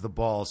have the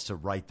balls to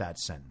write that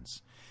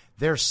sentence.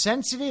 They're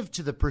sensitive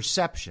to the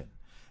perception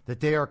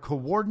that they are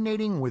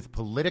coordinating with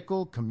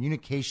political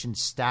communication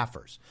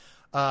staffers.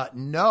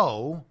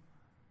 No,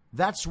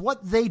 that's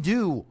what they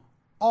do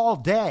all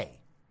day.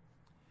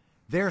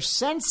 They're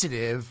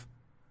sensitive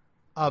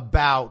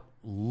about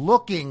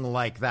looking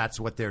like that's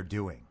what they're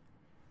doing.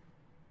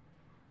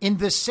 In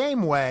the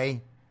same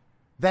way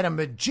that a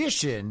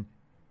magician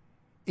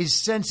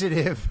is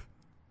sensitive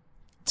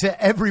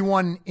to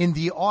everyone in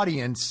the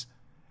audience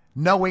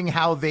knowing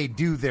how they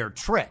do their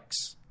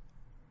tricks.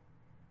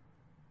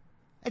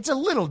 It's a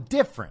little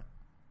different.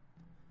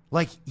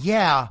 Like,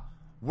 yeah,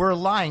 we're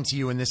lying to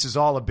you and this is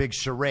all a big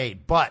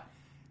charade, but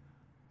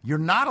you're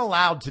not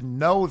allowed to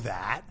know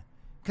that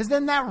because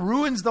then that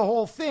ruins the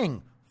whole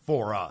thing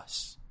for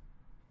us.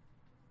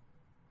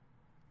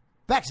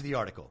 Back to the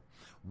article.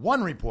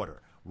 One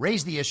reporter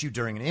raised the issue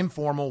during an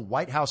informal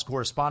White House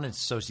Correspondents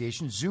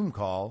Association Zoom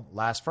call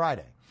last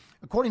Friday.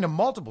 According to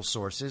multiple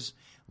sources,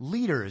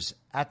 leaders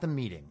at the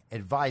meeting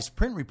advised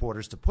print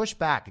reporters to push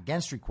back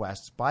against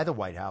requests by the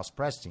White House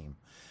press team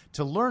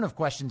to learn of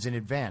questions in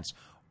advance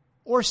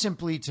or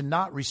simply to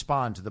not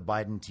respond to the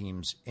Biden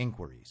team's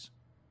inquiries.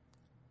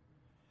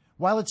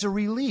 While it's a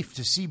relief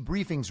to see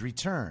briefings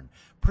return,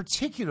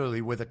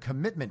 particularly with a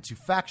commitment to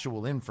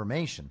factual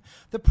information,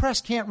 the press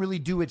can't really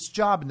do its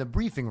job in the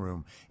briefing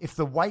room if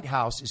the White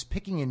House is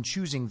picking and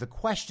choosing the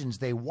questions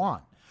they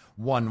want,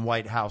 one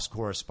White House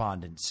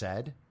correspondent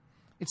said.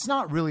 It's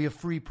not really a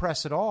free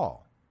press at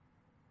all.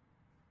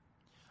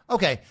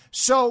 Okay,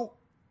 so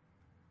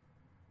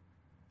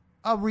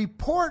a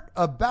report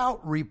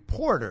about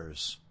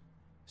reporters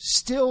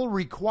still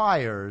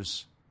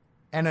requires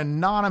an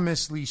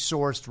anonymously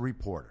sourced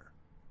reporter.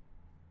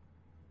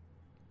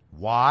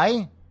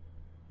 Why?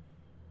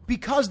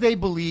 Because they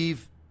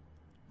believe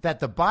that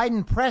the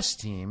Biden press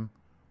team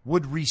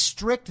would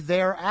restrict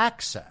their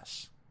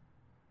access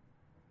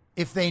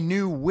if they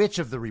knew which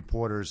of the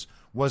reporters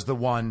was the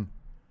one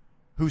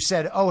who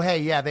said, oh, hey,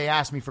 yeah, they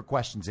asked me for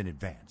questions in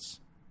advance.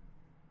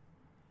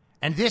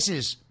 And this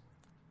is,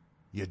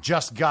 you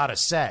just got to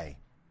say,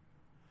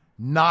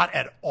 not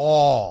at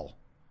all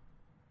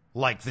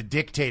like the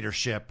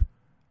dictatorship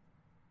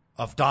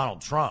of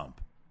Donald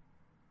Trump,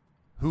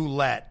 who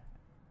let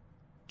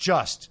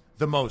just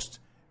the most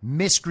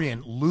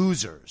miscreant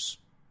losers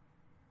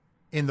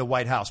in the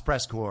White House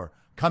press corps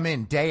come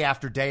in day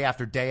after day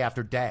after day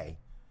after day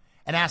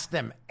and ask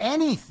them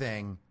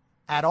anything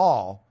at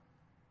all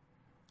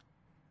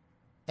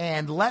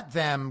and let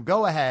them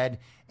go ahead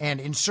and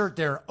insert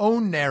their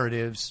own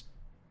narratives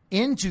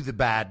into the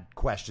bad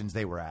questions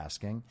they were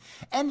asking,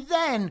 and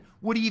then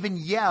would even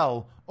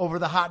yell over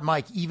the hot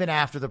mic even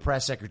after the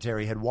press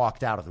secretary had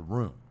walked out of the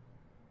room.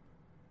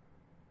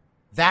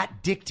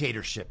 That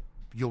dictatorship,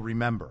 you'll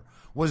remember,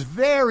 was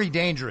very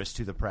dangerous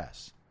to the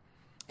press.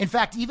 In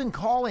fact, even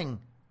calling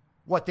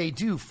what they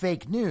do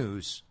fake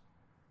news,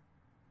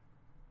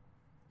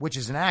 which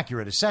is an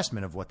accurate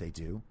assessment of what they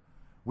do,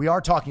 we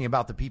are talking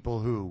about the people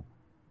who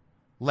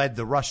led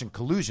the Russian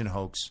collusion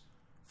hoax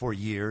for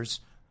years,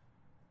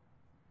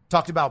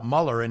 talked about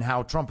Mueller and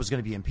how Trump was going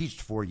to be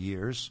impeached for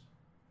years,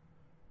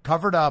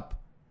 covered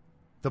up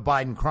the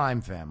Biden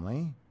crime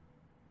family,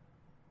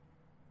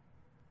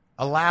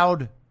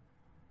 allowed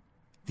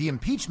the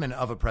impeachment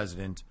of a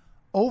president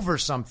over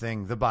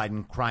something the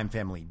Biden crime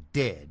family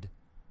did,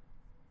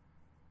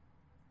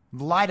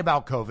 lied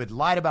about COVID,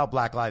 lied about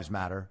Black Lives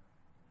Matter,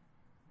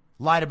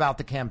 lied about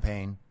the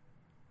campaign,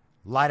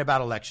 lied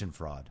about election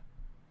fraud.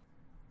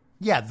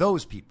 Yeah,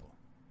 those people.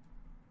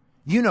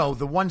 You know,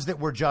 the ones that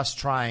were just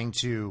trying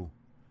to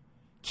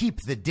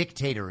keep the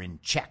dictator in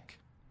check.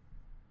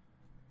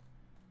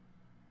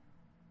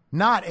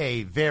 Not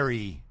a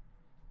very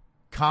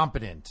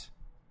competent,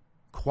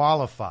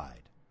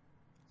 qualified,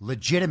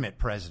 legitimate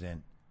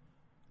president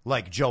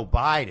like Joe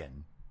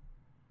Biden,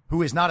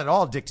 who is not at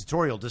all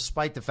dictatorial,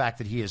 despite the fact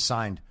that he has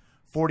signed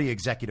 40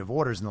 executive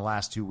orders in the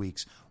last 2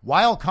 weeks,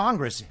 while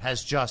Congress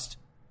has just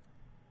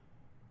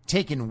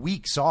taken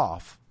weeks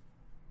off.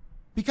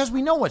 Because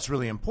we know what's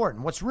really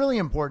important. What's really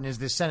important is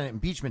this Senate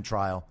impeachment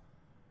trial,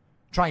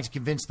 trying to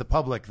convince the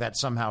public that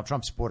somehow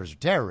Trump supporters are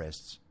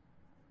terrorists,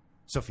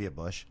 Sophia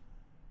Bush,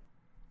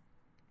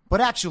 but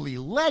actually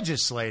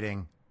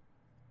legislating,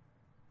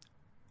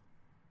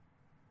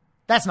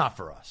 that's not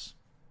for us.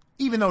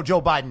 Even though Joe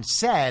Biden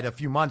said a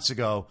few months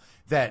ago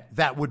that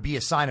that would be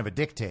a sign of a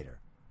dictator.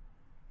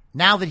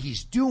 Now that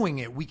he's doing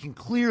it, we can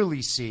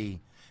clearly see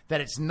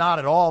that it's not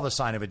at all the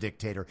sign of a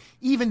dictator,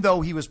 even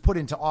though he was put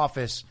into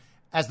office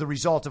as the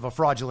result of a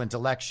fraudulent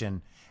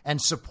election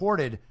and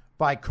supported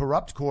by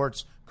corrupt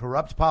courts,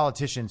 corrupt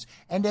politicians,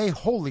 and a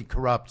wholly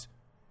corrupt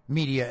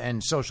media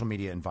and social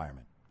media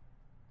environment.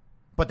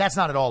 But that's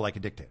not at all like a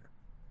dictator.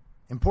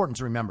 Important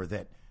to remember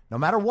that no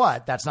matter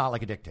what, that's not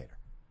like a dictator.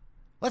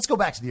 Let's go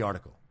back to the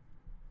article.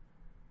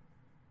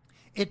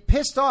 It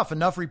pissed off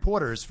enough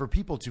reporters for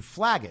people to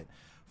flag it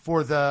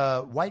for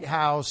the White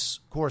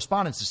House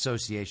Correspondents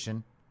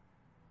Association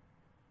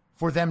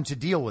for them to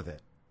deal with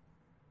it.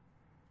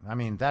 I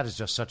mean, that is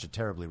just such a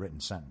terribly written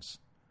sentence.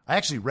 I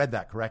actually read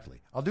that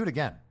correctly. I'll do it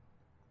again.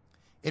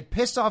 It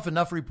pissed off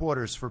enough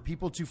reporters for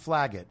people to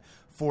flag it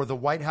for the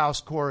White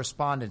House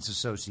Correspondents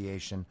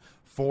Association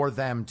for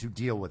them to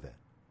deal with it.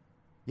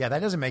 Yeah, that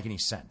doesn't make any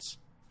sense.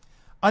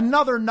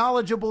 Another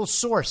knowledgeable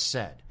source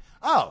said,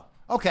 oh,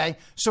 okay,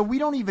 so we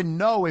don't even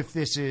know if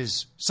this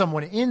is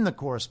someone in the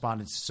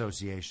Correspondents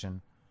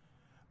Association,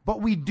 but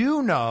we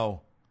do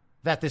know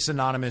that this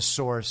anonymous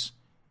source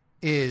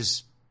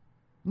is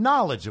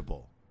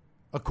knowledgeable,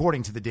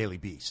 according to the Daily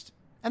Beast.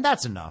 And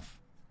that's enough.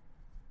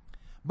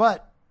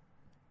 But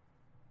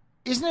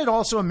isn't it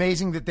also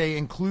amazing that they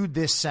include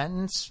this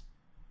sentence,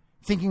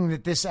 thinking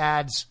that this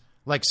adds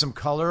like some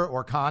color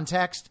or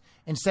context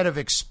instead of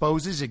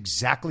exposes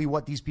exactly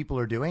what these people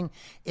are doing?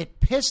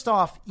 It pissed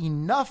off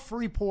enough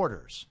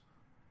reporters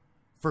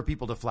for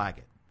people to flag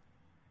it.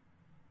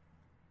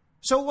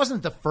 So it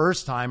wasn't the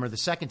first time or the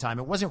second time.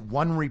 It wasn't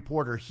one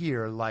reporter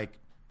here, like,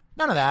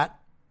 none of that.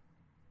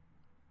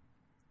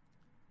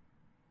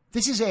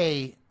 This is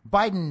a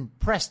Biden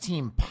press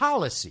team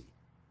policy.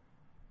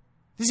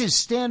 This is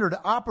standard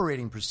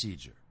operating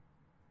procedure.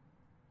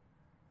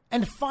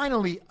 And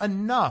finally,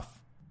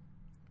 enough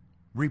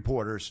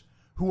reporters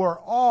who are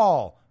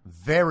all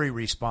very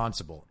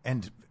responsible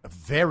and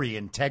very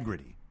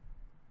integrity.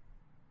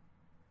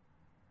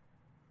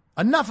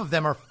 Enough of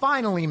them are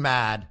finally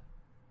mad,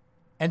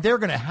 and they're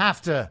going to have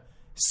to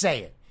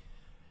say it.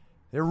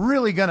 They're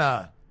really going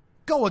to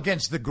go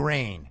against the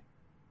grain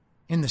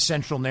in the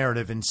central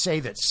narrative and say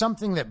that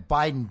something that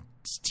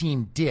Biden's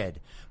team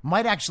did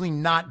might actually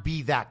not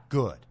be that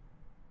good.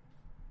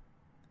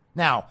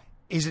 Now,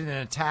 is it an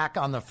attack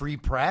on the free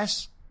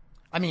press?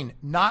 I mean,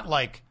 not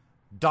like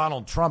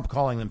Donald Trump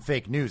calling them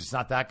fake news. It's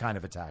not that kind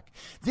of attack.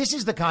 This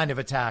is the kind of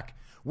attack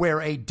where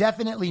a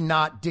definitely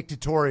not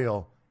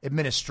dictatorial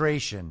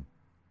administration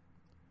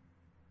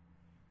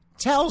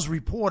tells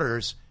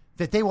reporters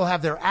that they will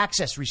have their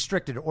access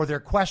restricted or their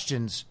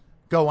questions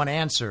go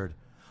unanswered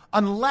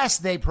unless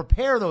they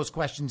prepare those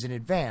questions in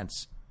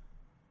advance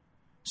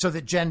so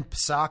that Jen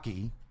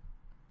Psaki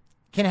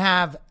can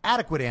have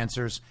adequate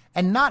answers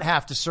and not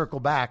have to circle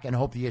back and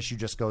hope the issue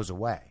just goes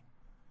away.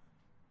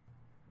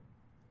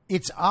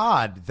 It's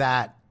odd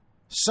that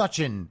such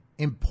an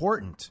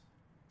important,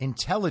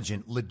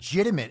 intelligent,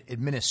 legitimate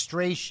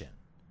administration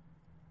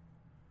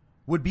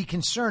would be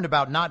concerned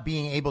about not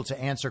being able to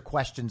answer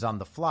questions on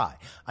the fly.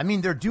 I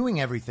mean, they're doing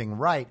everything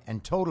right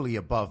and totally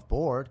above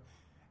board,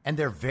 and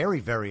they're very,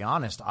 very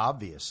honest,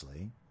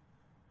 obviously.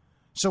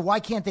 So why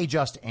can't they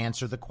just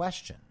answer the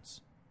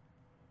questions?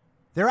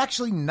 They're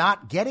actually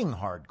not getting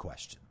hard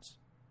questions.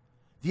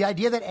 The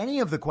idea that any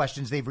of the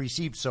questions they've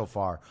received so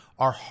far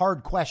are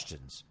hard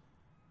questions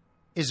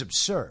is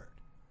absurd.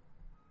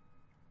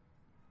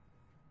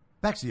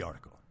 Back to the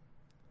article.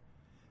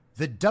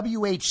 The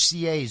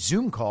WHCA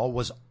Zoom call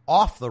was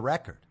off the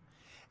record,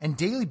 and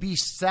Daily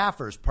Beast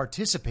staffers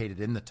participated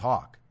in the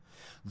talk.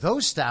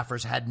 Those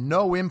staffers had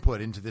no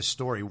input into this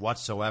story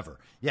whatsoever.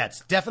 Yeah,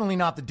 it's definitely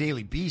not the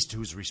Daily Beast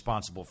who's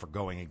responsible for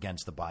going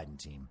against the Biden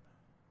team.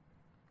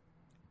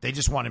 They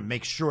just want to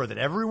make sure that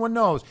everyone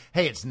knows,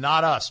 hey, it's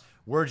not us.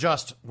 We're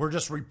just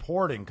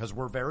reporting because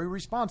we're very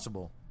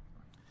responsible.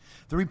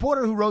 The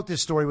reporter who wrote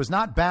this story was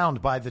not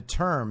bound by the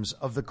terms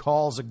of the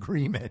call's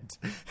agreement.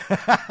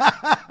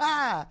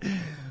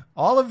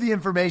 All of the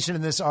information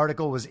in this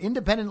article was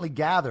independently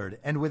gathered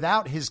and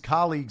without his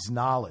colleagues'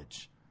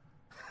 knowledge.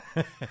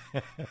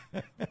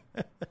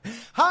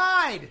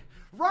 Hide!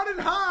 Run and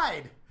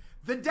hide!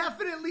 The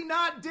definitely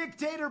not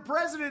dictator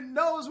president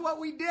knows what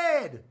we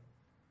did.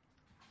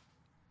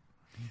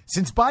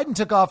 Since Biden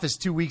took office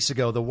 2 weeks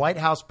ago, the White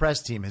House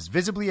press team has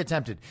visibly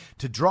attempted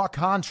to draw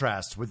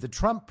contrasts with the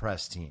Trump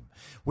press team,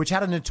 which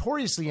had a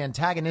notoriously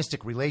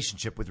antagonistic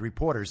relationship with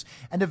reporters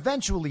and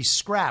eventually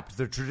scrapped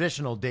the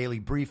traditional daily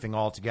briefing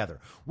altogether.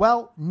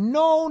 Well,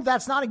 no,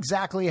 that's not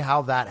exactly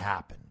how that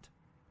happened.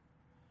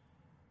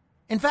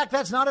 In fact,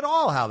 that's not at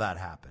all how that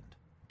happened.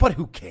 But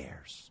who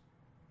cares?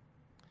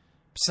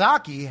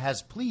 Psaki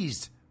has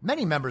pleased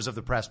many members of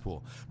the press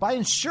pool by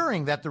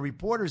ensuring that the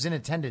reporters in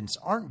attendance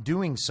aren't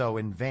doing so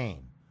in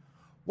vain.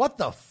 What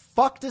the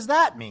fuck does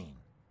that mean?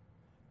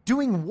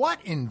 Doing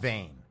what in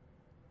vain?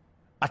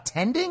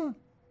 Attending?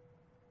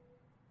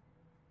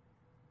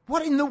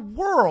 What in the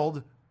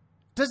world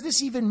does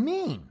this even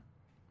mean?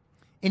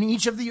 In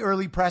each of the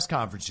early press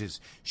conferences,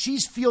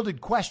 she's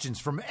fielded questions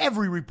from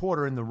every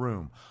reporter in the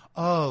room.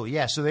 Oh,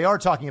 yeah, so they are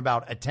talking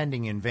about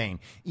attending in vain,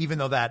 even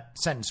though that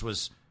sentence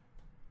was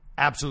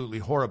absolutely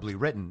horribly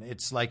written.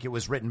 It's like it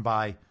was written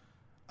by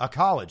a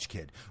college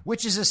kid,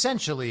 which is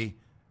essentially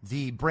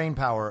the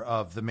brainpower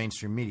of the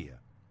mainstream media.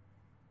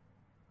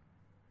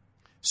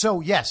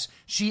 So, yes,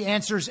 she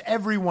answers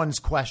everyone's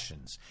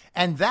questions.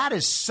 And that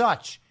is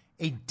such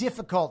a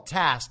difficult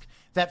task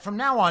that from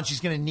now on, she's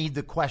going to need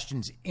the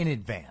questions in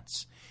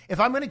advance. If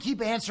I'm going to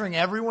keep answering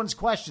everyone's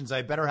questions,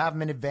 I better have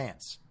them in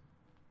advance.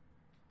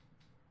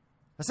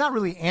 That's not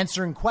really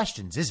answering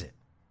questions, is it?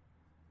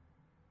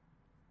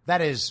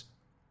 That is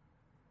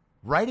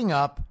writing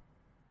up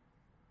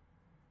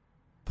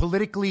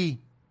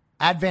politically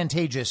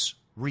advantageous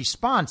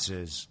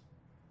responses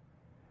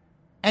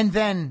and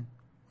then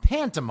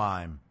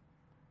pantomime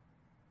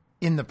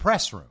in the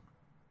press room.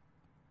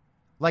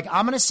 Like,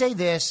 I'm going to say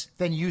this,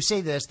 then you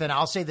say this, then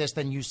I'll say this,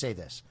 then you say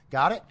this.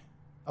 Got it?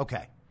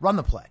 Okay. Run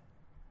the play.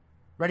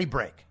 Ready,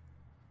 break.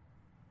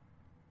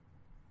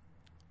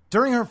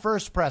 During her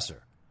first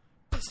presser,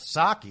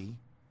 Psaki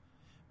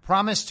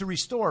promised to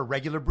restore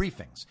regular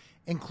briefings,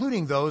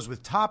 including those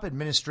with top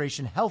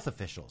administration health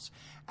officials,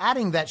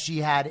 adding that she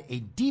had a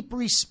deep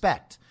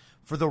respect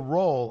for the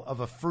role of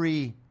a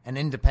free and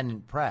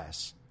independent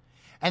press,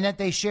 and that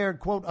they shared,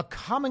 quote, a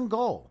common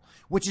goal,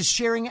 which is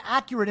sharing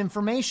accurate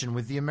information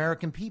with the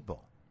American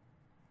people,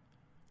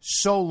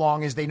 so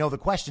long as they know the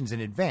questions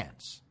in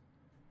advance.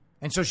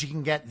 And so she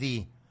can get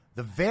the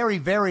very,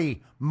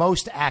 very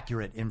most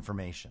accurate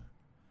information.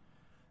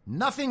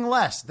 Nothing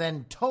less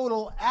than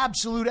total,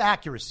 absolute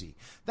accuracy.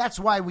 That's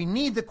why we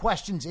need the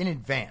questions in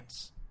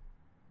advance,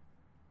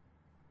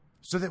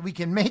 so that we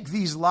can make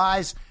these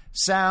lies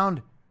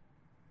sound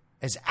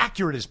as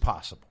accurate as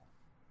possible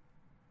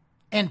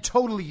and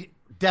totally,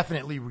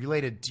 definitely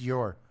related to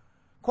your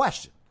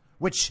question,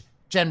 which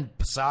Jen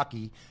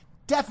Psaki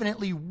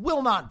definitely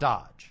will not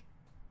dodge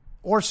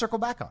or circle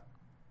back on.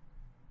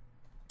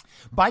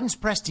 Biden's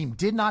press team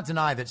did not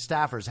deny that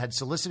staffers had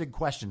solicited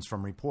questions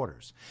from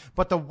reporters,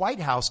 but the White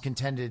House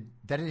contended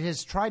that it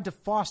has tried to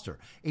foster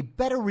a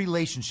better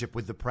relationship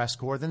with the press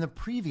corps than the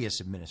previous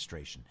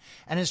administration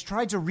and has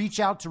tried to reach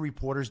out to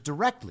reporters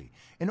directly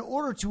in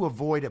order to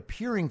avoid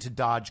appearing to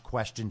dodge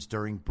questions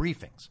during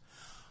briefings.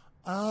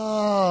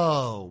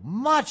 Oh,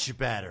 much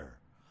better.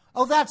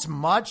 Oh, that's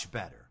much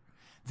better.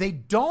 They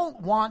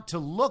don't want to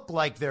look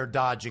like they're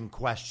dodging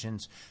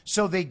questions,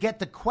 so they get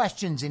the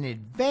questions in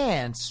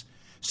advance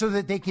so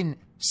that they can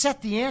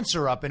set the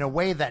answer up in a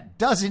way that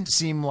doesn't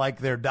seem like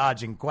they're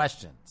dodging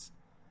questions.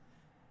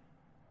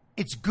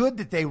 It's good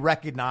that they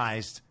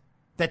recognized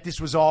that this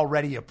was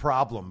already a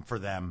problem for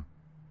them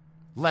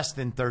less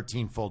than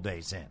 13 full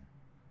days in.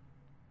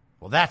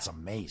 Well, that's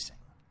amazing.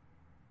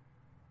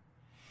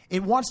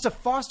 It wants to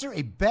foster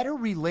a better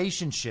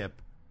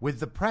relationship with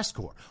the press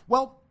corps.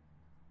 Well,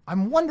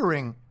 I'm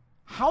wondering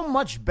how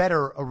much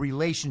better a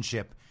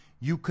relationship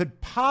you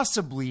could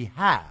possibly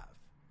have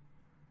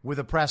with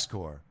a press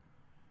corps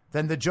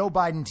than the Joe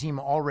Biden team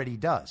already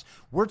does.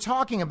 We're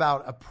talking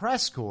about a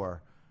press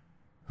corps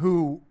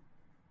who,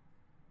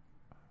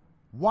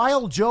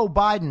 while Joe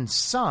Biden's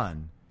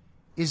son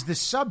is the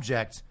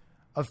subject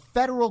of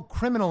federal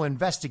criminal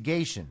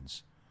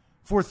investigations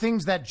for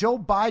things that Joe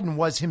Biden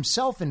was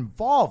himself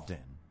involved in,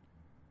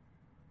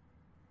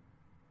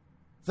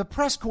 the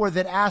press corps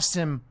that asked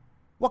him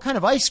what kind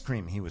of ice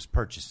cream he was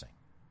purchasing.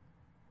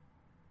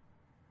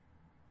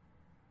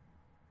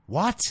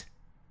 What?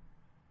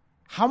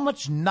 How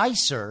much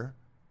nicer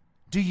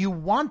do you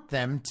want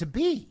them to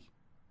be?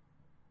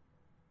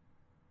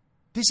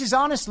 This is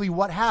honestly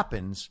what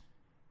happens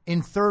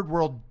in third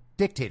world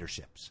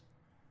dictatorships.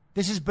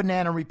 This is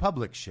banana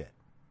republic shit.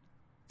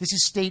 This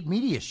is state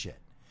media shit.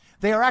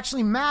 They are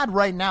actually mad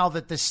right now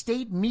that the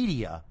state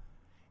media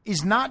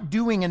is not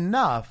doing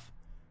enough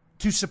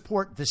to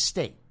support the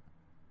state.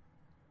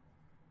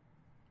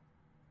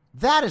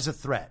 That is a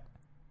threat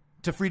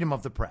to freedom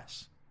of the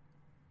press.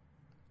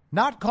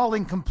 Not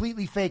calling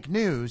completely fake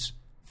news.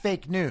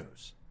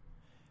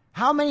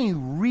 How many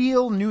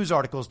real news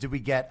articles did we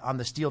get on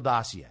the Steele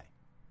dossier?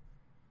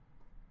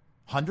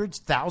 Hundreds?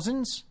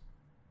 Thousands?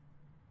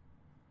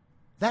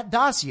 That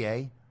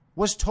dossier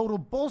was total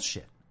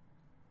bullshit.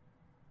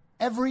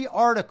 Every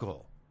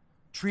article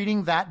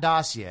treating that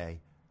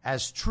dossier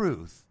as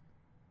truth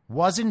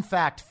was in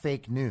fact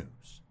fake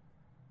news.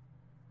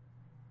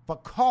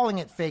 But calling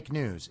it fake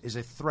news is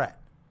a threat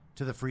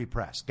to the free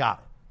press. Got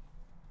it.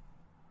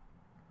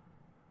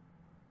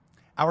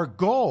 Our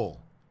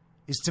goal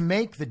is to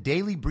make the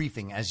daily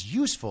briefing as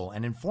useful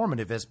and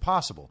informative as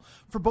possible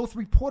for both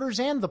reporters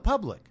and the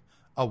public,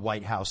 a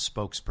White House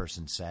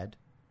spokesperson said.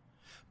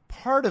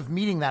 Part of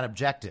meeting that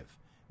objective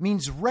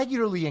means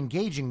regularly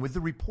engaging with the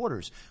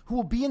reporters who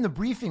will be in the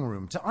briefing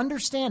room to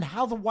understand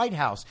how the White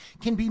House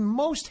can be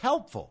most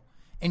helpful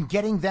in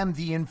getting them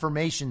the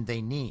information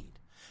they need.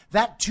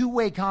 That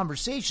two-way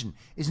conversation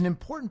is an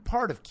important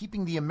part of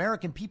keeping the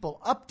American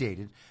people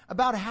updated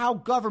about how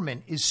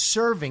government is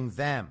serving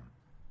them.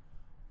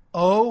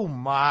 Oh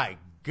my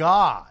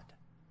God.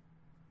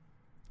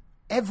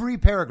 Every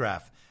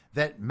paragraph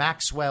that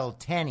Maxwell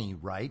Tenney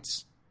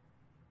writes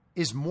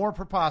is more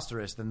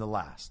preposterous than the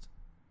last.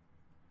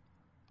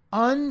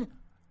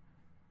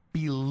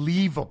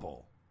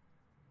 Unbelievable.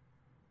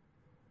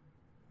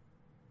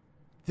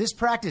 This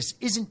practice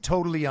isn't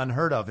totally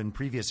unheard of in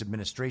previous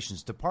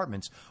administrations,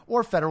 departments,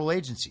 or federal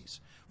agencies.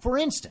 For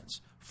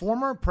instance,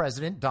 former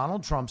President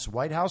Donald Trump's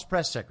White House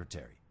press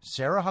secretary,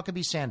 Sarah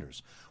Huckabee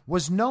Sanders,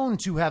 was known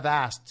to have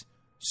asked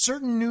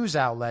certain news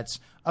outlets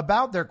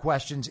about their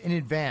questions in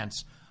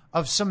advance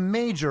of some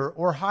major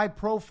or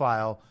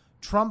high-profile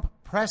Trump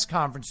press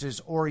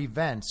conferences or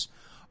events,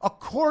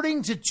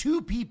 according to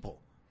two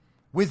people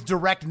with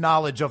direct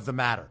knowledge of the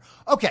matter.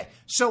 Okay,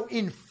 so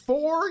in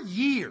 4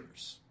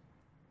 years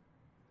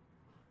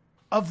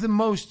of the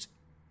most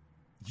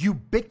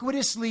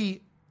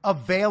ubiquitously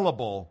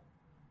available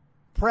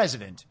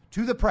president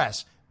to the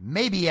press,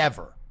 maybe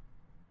ever,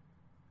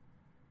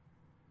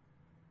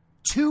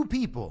 two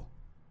people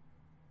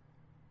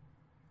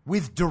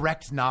with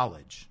direct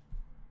knowledge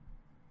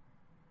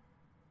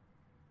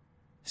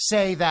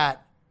say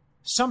that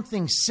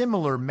something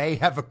similar may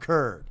have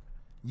occurred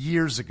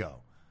years ago.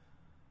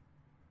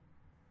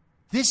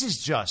 This is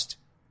just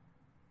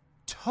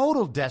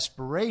total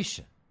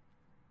desperation.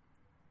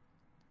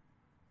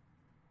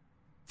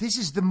 This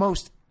is the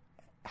most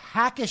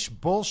hackish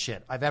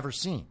bullshit I've ever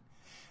seen.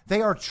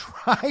 They are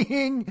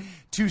trying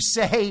to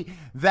say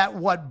that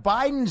what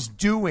Biden's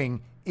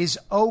doing is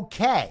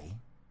okay.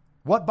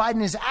 What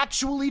Biden is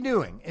actually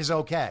doing is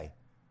okay.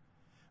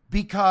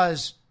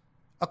 Because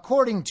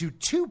according to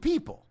two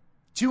people,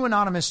 two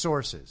anonymous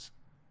sources,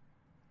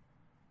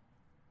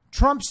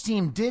 Trump's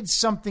team did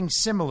something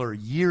similar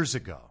years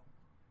ago.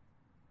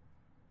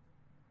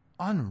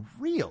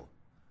 Unreal.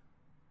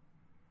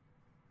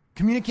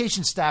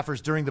 Communication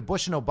staffers during the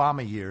Bush and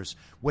Obama years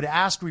would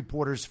ask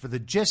reporters for the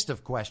gist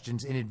of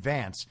questions in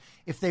advance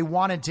if they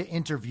wanted to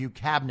interview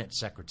cabinet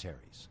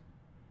secretaries.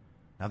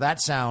 Now,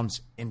 that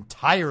sounds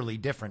entirely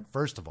different,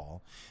 first of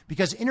all,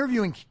 because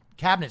interviewing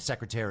cabinet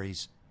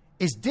secretaries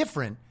is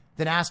different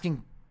than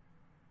asking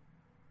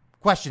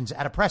questions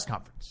at a press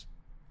conference.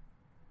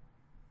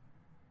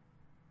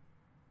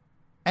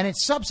 And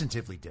it's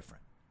substantively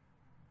different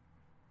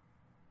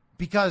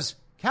because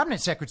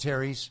cabinet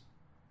secretaries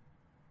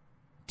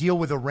deal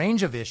with a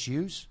range of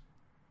issues.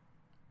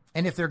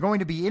 And if they're going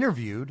to be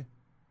interviewed,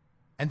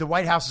 and the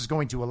White House is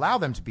going to allow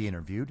them to be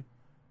interviewed,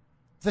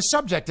 the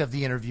subject of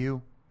the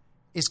interview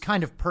is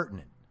kind of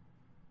pertinent.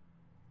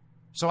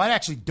 So I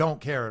actually don't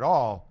care at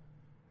all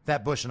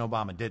that Bush and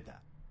Obama did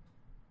that.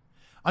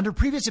 Under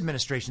previous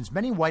administrations,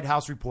 many White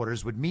House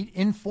reporters would meet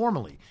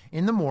informally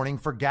in the morning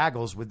for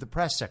gaggles with the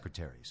press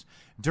secretaries.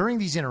 During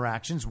these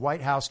interactions,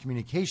 White House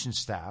communications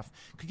staff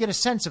could get a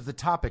sense of the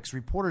topics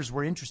reporters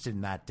were interested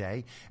in that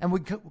day and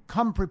would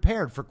come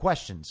prepared for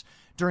questions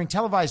during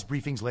televised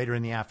briefings later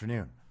in the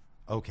afternoon.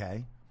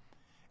 Okay.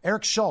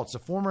 Eric Schultz, a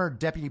former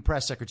deputy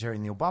press secretary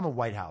in the Obama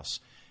White House,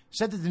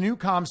 said that the new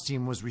comms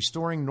team was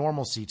restoring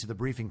normalcy to the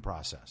briefing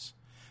process.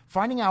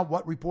 Finding out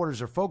what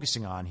reporters are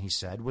focusing on, he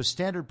said, was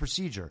standard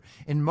procedure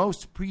in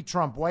most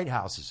pre-Trump White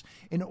Houses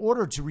in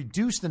order to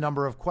reduce the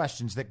number of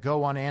questions that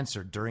go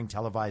unanswered during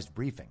televised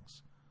briefings.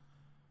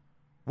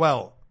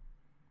 Well,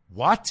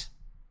 what?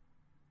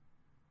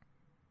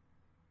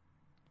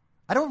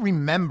 I don't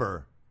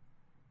remember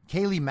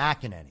Kayleigh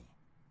McEnany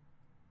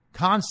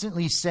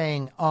constantly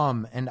saying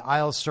and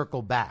I'll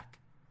circle back.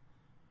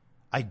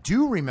 I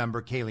do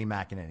remember Kayleigh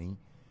McEnany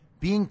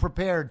being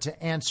prepared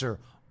to answer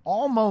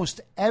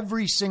almost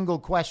every single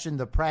question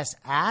the press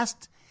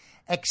asked,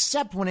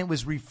 except when it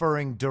was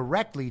referring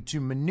directly to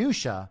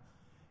minutia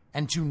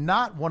and to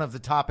not one of the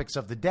topics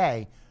of the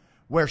day,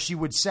 where she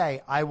would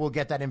say, I will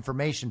get that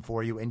information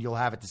for you and you'll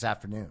have it this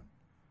afternoon.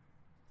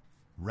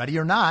 Ready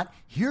or not,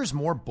 here's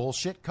more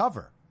bullshit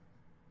cover.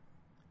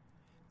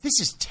 This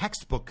is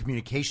textbook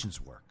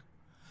communications work.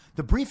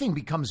 The briefing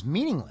becomes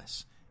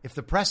meaningless if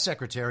the press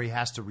secretary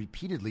has to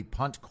repeatedly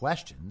punt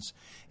questions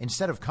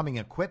instead of coming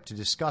equipped to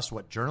discuss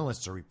what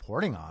journalists are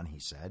reporting on, he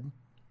said.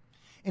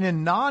 In a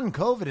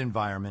non-COVID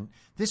environment,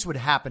 this would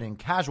happen in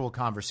casual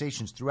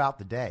conversations throughout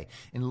the day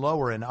in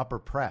lower and upper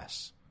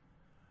press.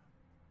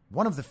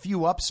 One of the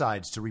few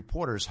upsides to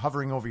reporters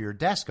hovering over your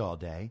desk all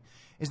day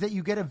is that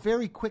you get a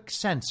very quick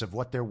sense of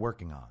what they're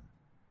working on.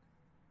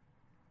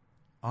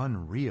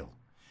 Unreal.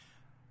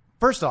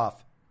 First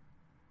off,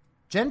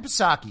 Jen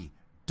Psaki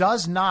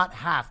does not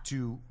have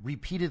to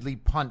repeatedly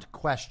punt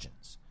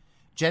questions.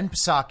 Jen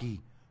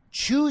Psaki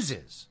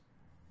chooses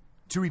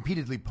to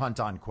repeatedly punt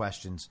on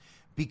questions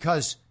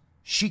because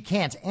she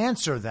can't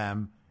answer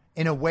them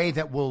in a way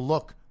that will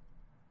look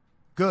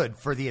good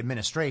for the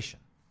administration.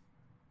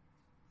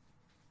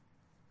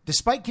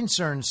 Despite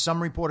concerns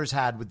some reporters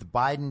had with the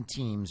Biden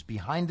team's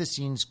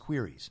behind-the-scenes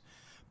queries,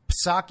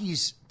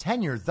 Psaki's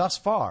tenure thus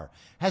far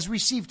has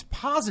received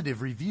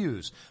positive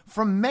reviews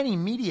from many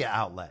media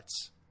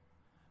outlets.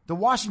 The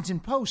Washington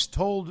Post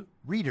told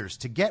readers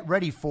to get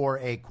ready for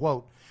a,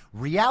 quote,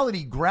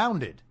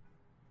 reality-grounded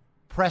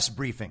press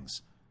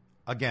briefings,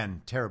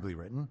 again, terribly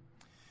written,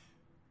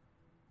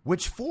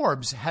 which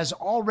Forbes has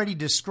already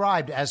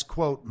described as,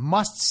 quote,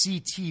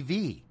 must-see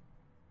TV.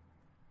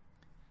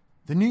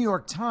 The New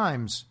York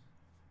Times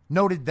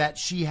noted that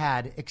she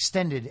had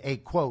extended a,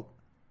 quote,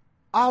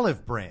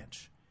 olive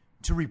branch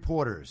to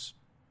reporters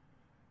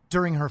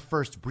during her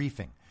first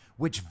briefing,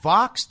 which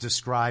Vox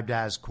described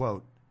as,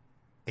 quote,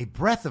 a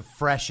breath of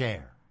fresh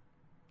air.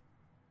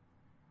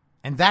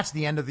 And that's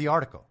the end of the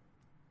article.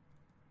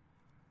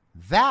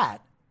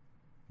 That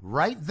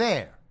right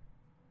there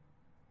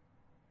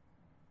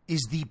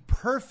is the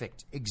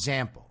perfect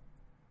example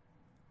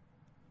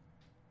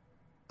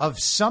of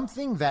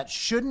something that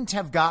shouldn't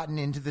have gotten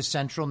into the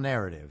central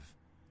narrative,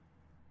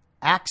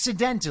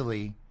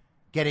 accidentally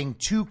getting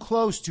too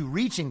close to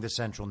reaching the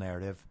central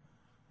narrative,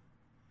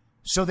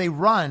 so they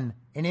run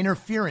an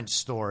interference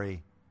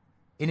story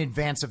in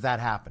advance of that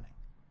happening.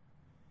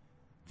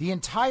 The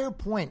entire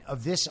point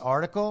of this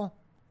article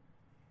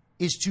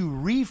is to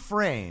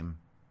reframe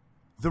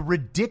the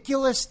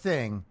ridiculous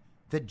thing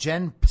that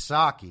Jen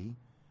Psaki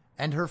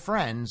and her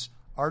friends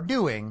are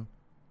doing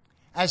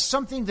as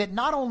something that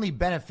not only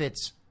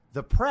benefits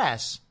the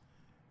press,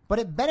 but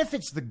it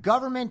benefits the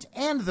government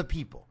and the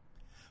people.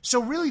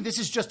 So really, this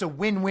is just a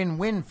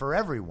win-win-win for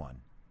everyone.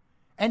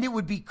 And it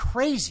would be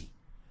crazy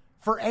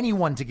for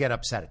anyone to get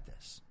upset at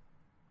this.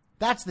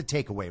 That's the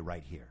takeaway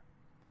right here.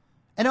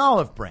 An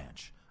olive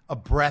branch, a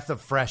breath of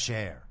fresh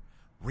air,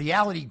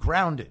 reality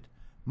grounded,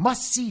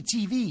 must-see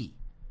TV.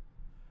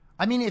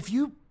 I mean, if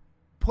you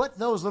put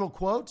those little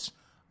quotes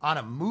on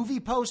a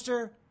movie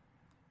poster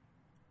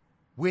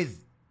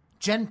with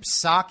Jen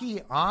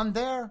Psaki on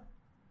there,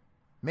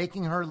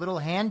 making her little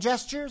hand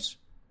gestures,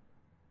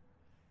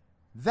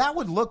 that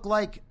would look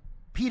like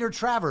Peter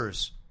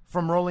Travers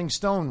from Rolling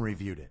Stone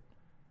reviewed it.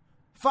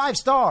 5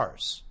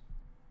 stars.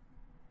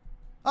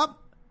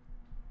 Up.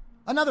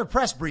 Another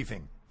press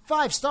briefing.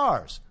 5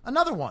 stars.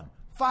 Another one.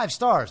 5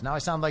 stars. Now I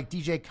sound like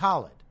DJ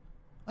Khaled.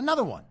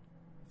 Another one.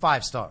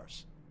 5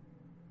 stars.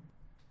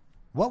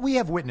 What we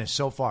have witnessed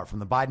so far from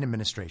the Biden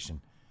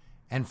administration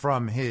and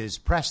from his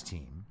press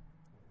team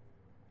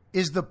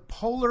is the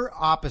polar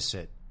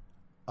opposite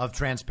of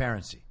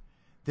transparency.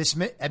 This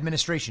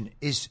administration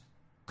is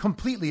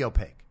completely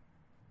opaque.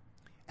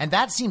 And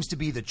that seems to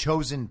be the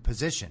chosen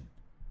position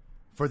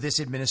for this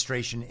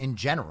administration in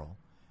general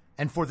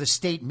and for the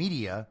state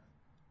media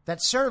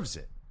that serves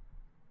it.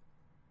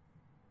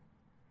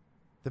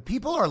 The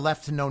people are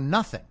left to know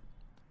nothing.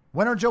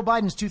 When are Joe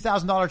Biden's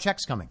 $2,000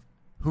 checks coming?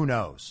 Who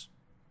knows?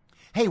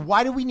 Hey,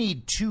 why do we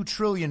need $2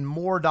 trillion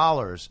more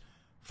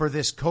for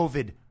this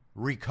COVID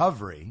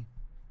recovery?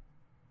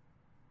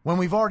 when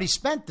we've already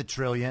spent the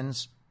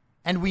trillions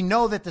and we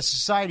know that the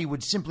society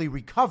would simply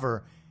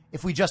recover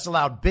if we just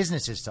allowed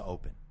businesses to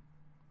open?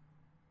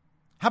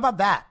 How about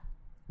that?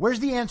 Where's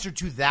the answer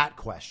to that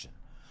question?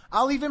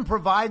 I'll even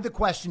provide the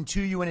question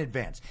to you in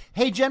advance.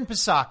 Hey, Jen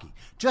Psaki,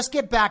 just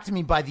get back to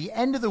me by the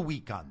end of the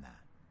week on that.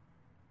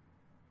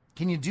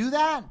 Can you do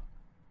that?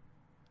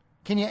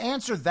 Can you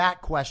answer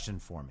that question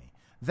for me?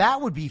 That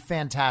would be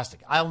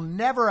fantastic. I'll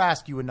never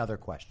ask you another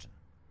question.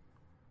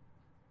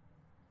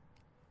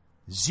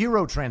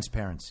 Zero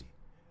transparency,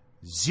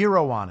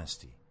 zero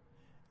honesty,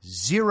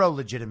 zero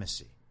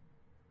legitimacy,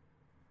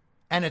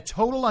 and a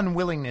total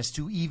unwillingness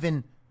to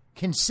even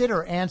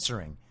consider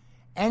answering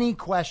any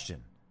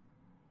question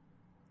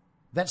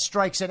that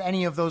strikes at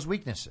any of those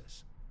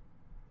weaknesses.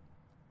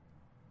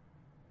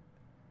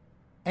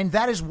 And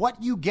that is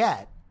what you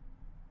get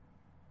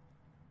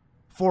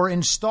for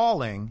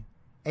installing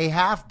a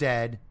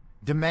half-dead,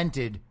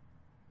 demented,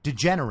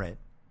 degenerate,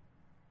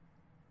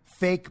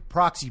 fake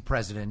proxy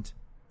president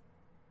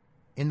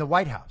in the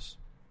White House.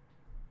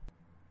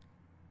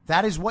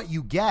 That is what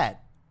you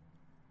get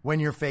when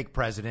your fake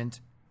president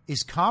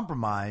is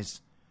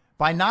compromised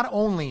by not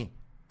only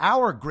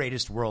our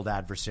greatest world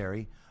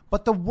adversary,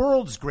 but the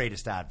world's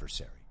greatest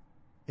adversary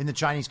in the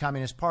Chinese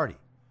Communist Party,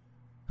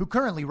 who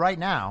currently, right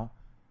now,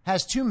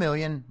 has 2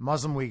 million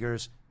Muslim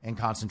Uyghurs in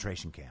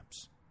concentration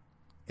camps.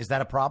 Is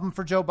that a problem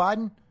for Joe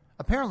Biden?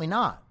 Apparently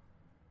not.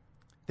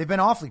 They've been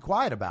awfully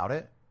quiet about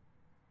it.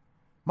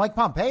 Mike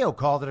Pompeo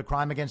called it a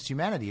crime against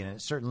humanity, and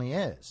it certainly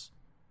is.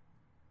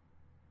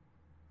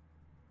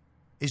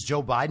 Is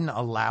Joe Biden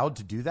allowed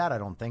to do that? I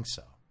don't think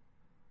so.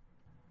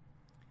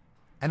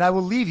 And I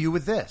will leave you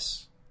with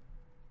this.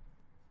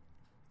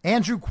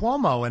 Andrew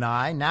Cuomo and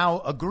I now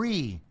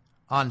agree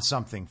on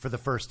something for the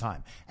first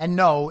time. And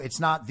no, it's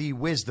not the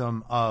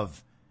wisdom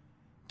of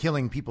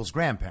killing people's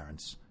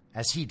grandparents,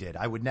 as he did.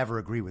 I would never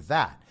agree with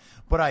that.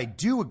 But I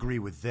do agree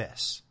with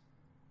this.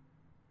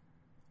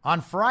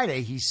 On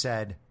Friday, he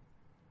said,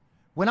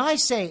 when I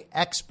say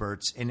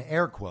experts in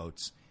air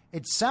quotes,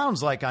 it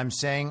sounds like I'm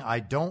saying I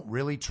don't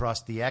really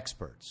trust the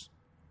experts.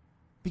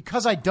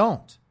 Because I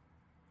don't.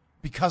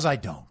 Because I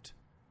don't.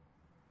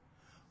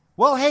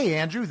 Well, hey,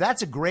 Andrew,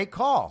 that's a great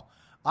call.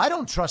 I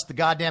don't trust the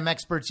goddamn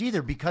experts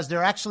either because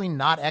they're actually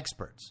not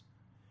experts.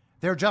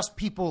 They're just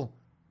people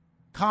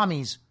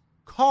commies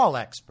call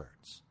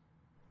experts.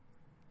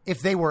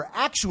 If they were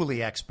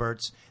actually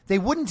experts, they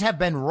wouldn't have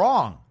been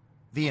wrong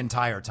the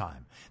entire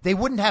time. They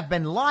wouldn't have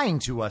been lying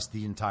to us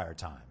the entire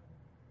time.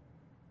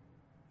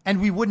 And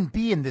we wouldn't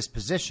be in this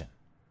position.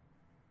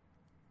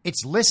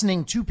 It's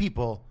listening to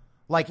people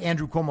like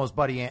Andrew Cuomo's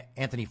buddy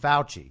Anthony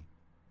Fauci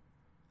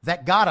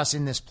that got us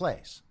in this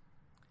place.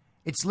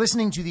 It's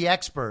listening to the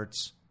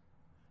experts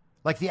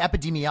like the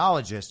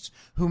epidemiologists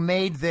who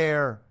made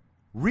their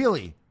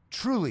really,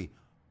 truly,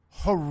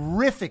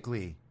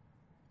 horrifically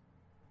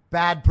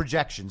bad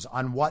projections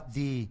on what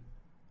the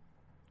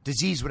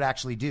disease would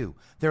actually do.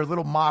 They're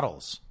little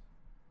models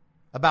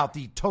about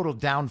the total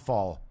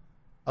downfall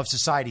of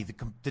society,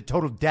 the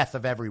total death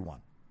of everyone.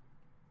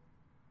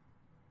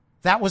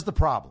 That was the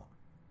problem.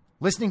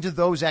 Listening to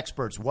those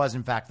experts was,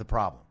 in fact, the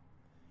problem.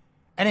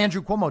 And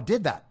Andrew Cuomo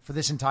did that for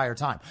this entire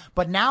time.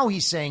 But now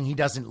he's saying he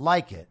doesn't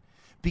like it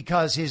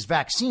because his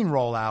vaccine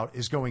rollout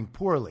is going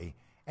poorly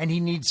and he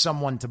needs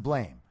someone to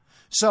blame.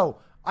 So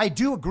I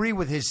do agree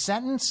with his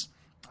sentence.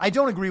 I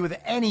don't agree with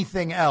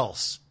anything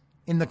else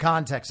in the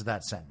context of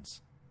that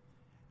sentence.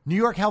 New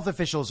York health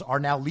officials are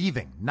now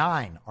leaving.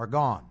 9 are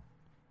gone.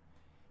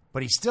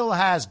 But he still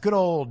has good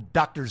old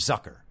Dr.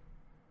 Zucker.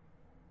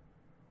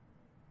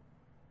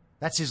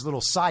 That's his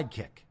little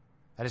sidekick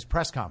at his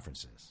press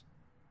conferences.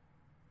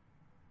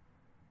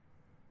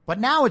 But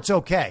now it's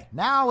okay.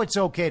 Now it's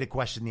okay to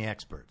question the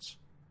experts.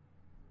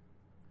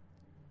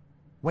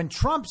 When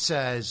Trump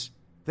says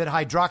that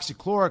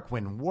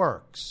hydroxychloroquine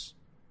works,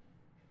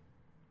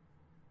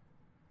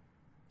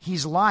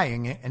 he's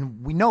lying,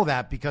 and we know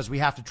that because we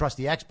have to trust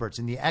the experts,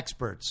 and the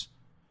experts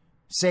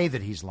say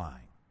that he's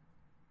lying.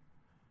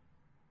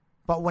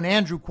 But when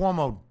Andrew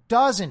Cuomo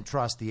doesn't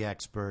trust the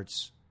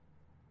experts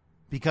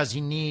because he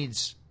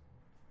needs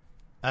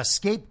a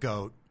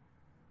scapegoat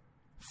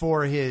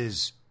for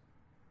his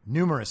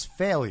numerous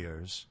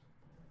failures,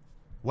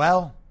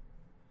 well,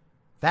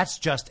 that's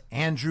just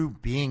Andrew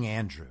being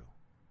Andrew.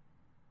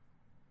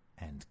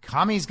 And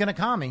commie's gonna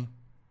commie.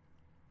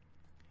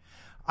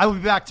 I will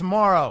be back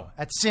tomorrow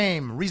at the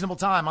same reasonable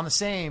time on the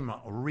same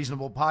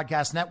reasonable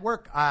podcast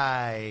network.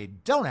 I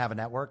don't have a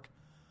network.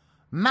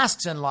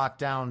 Masks and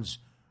lockdowns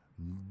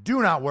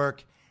do not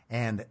work.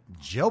 And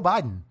Joe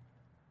Biden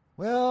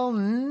will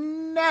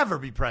never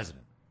be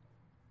president.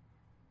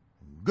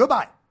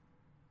 Goodbye.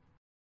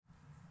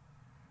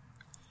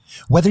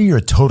 Whether you're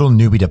a total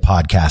newbie to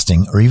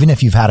podcasting or even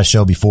if you've had a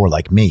show before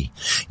like me,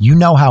 you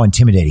know how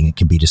intimidating it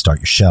can be to start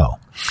your show.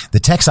 The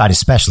tech side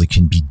especially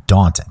can be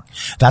daunting.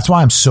 That's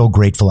why I'm so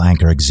grateful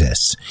Anchor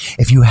exists.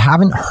 If you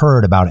haven't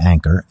heard about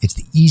Anchor, it's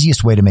the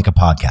easiest way to make a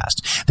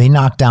podcast. They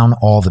knock down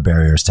all the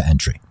barriers to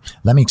entry.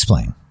 Let me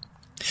explain.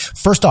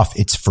 First off,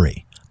 it's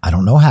free. I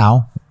don't know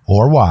how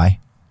or why,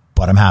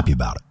 but I'm happy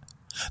about it.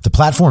 The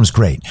platform's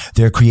great.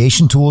 There are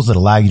creation tools that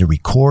allow you to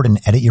record and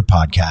edit your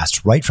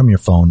podcast right from your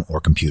phone or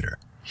computer.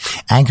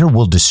 Anchor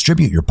will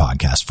distribute your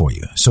podcast for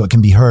you so it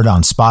can be heard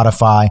on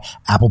Spotify,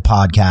 Apple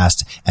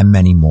Podcasts, and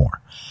many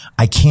more.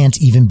 I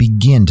can't even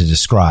begin to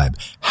describe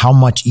how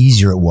much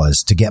easier it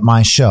was to get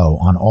my show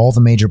on all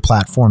the major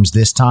platforms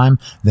this time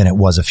than it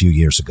was a few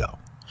years ago.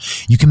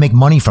 You can make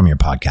money from your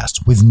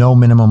podcast with no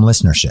minimum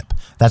listenership.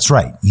 That's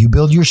right. You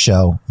build your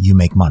show, you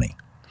make money.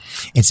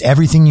 It's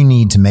everything you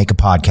need to make a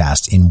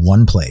podcast in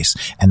one place,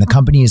 and the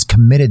company is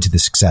committed to the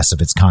success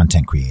of its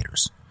content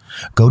creators.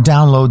 Go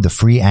download the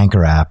free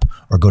Anchor app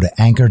or go to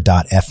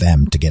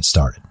anchor.fm to get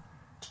started.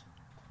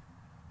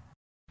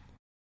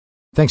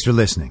 Thanks for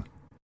listening.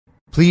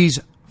 Please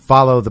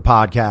follow the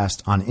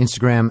podcast on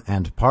Instagram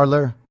and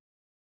Parler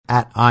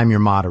at I'm Your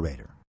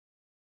Moderator.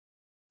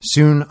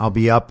 Soon I'll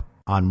be up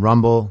on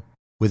Rumble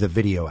with a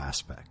video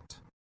aspect.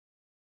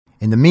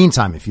 In the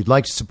meantime, if you'd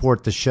like to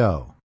support the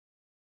show,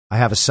 I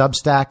have a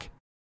Substack,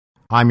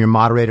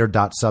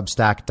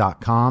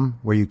 imyourmoderator.substack.com,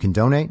 where you can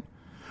donate,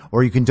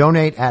 or you can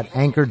donate at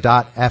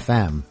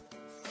anchor.fm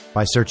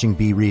by searching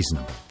Be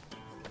Reasonable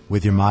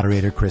with your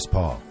moderator, Chris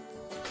Paul.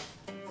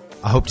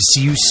 I hope to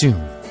see you soon.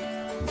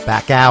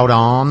 Back out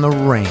on the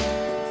range.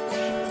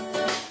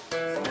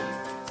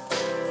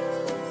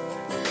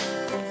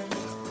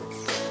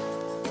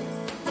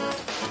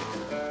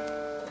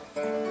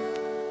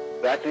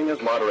 Acting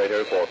as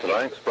moderator for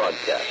tonight's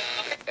broadcast.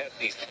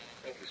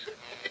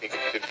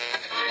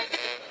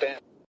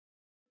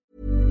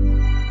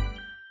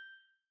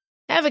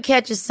 Ever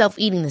catch yourself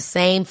eating the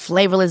same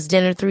flavorless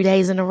dinner 3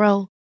 days in a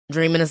row?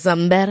 Dreaming of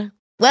something better?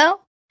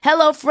 Well,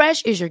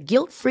 HelloFresh is your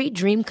guilt-free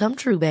dream come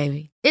true,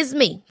 baby. It's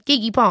me,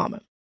 Keke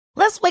Palmer.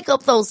 Let's wake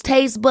up those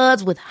taste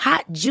buds with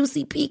hot,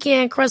 juicy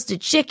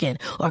pecan-crusted chicken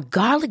or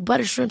garlic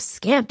butter shrimp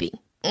scampi.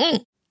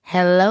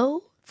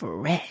 Hello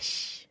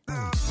Fresh.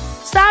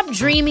 Stop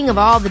dreaming of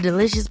all the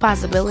delicious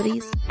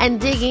possibilities and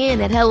dig in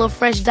at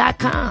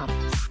HelloFresh.com.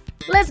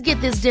 Let's get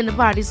this dinner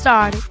party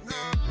started.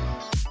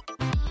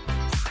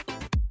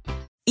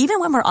 Even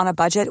when we're on a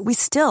budget, we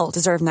still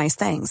deserve nice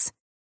things.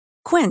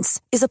 Quince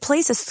is a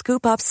place to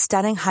scoop up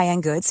stunning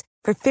high-end goods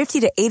for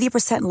 50 to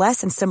 80% less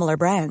than similar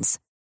brands.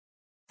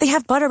 They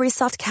have buttery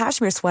soft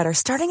cashmere sweaters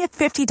starting at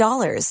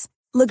 $50,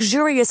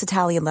 luxurious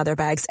Italian leather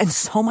bags, and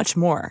so much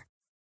more.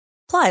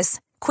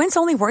 Plus, Quince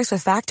only works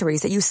with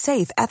factories that use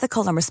safe,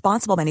 ethical, and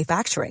responsible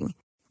manufacturing.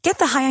 Get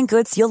the high-end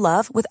goods you'll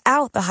love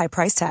without the high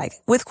price tag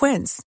with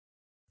Quince.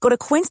 Go to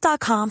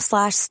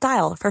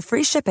quince.com/style for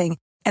free shipping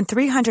and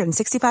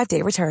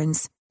 365-day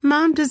returns.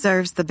 Mom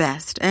deserves the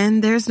best,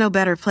 and there's no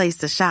better place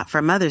to shop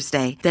for Mother's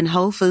Day than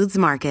Whole Foods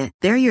Market.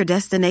 They're your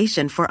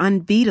destination for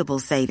unbeatable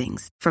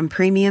savings, from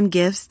premium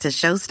gifts to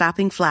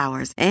show-stopping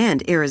flowers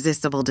and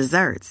irresistible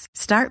desserts.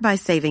 Start by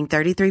saving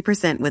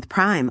 33% with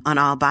Prime on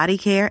all body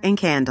care and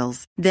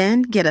candles.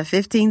 Then get a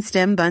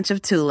 15-stem bunch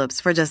of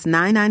tulips for just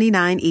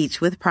 $9.99 each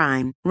with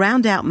Prime.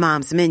 Round out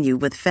Mom's menu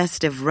with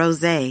festive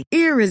rosé,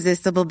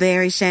 irresistible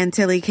berry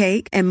chantilly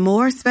cake, and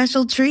more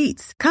special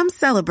treats. Come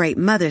celebrate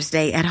Mother's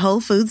Day at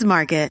Whole Foods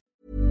Market.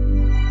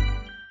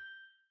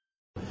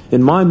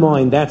 In my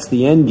mind, that's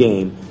the end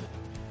game.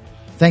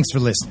 Thanks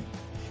for listening.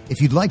 If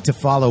you'd like to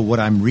follow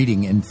what I'm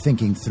reading and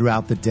thinking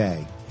throughout the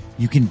day,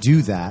 you can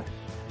do that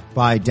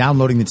by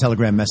downloading the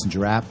Telegram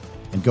Messenger app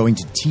and going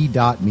to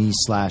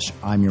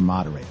t.me/I'm your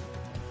moderator.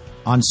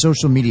 On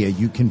social media,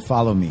 you can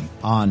follow me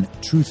on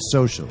Truth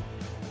Social,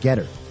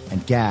 Getter,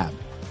 and Gab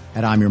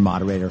at I'm your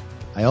moderator.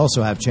 I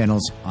also have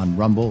channels on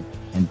Rumble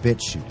and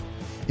BitChute.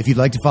 If you'd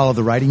like to follow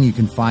the writing, you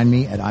can find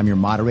me at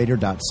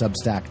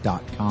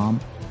imyourmoderator.substack.com.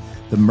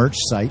 The merch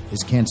site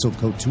is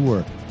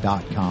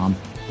cancelcouture.com,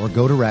 or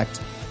go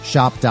direct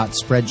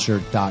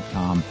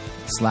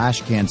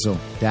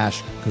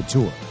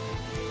shop.spreadshirt.com/cancel-couture.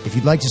 If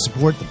you'd like to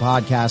support the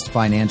podcast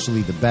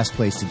financially, the best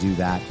place to do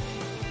that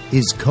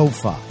is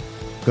Ko-Fi.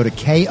 Go to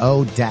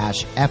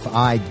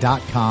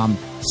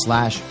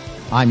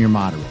ko-fi.com/I'm your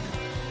moderator.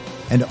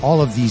 And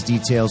all of these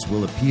details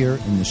will appear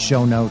in the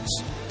show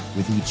notes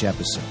with each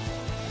episode.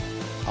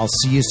 I'll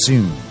see you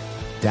soon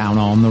down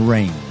on the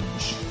range.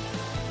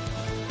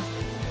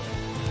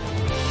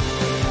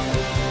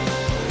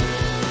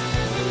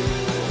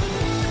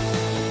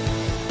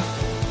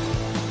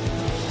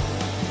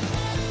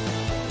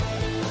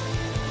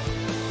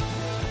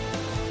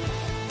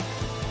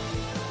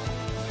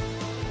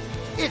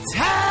 It's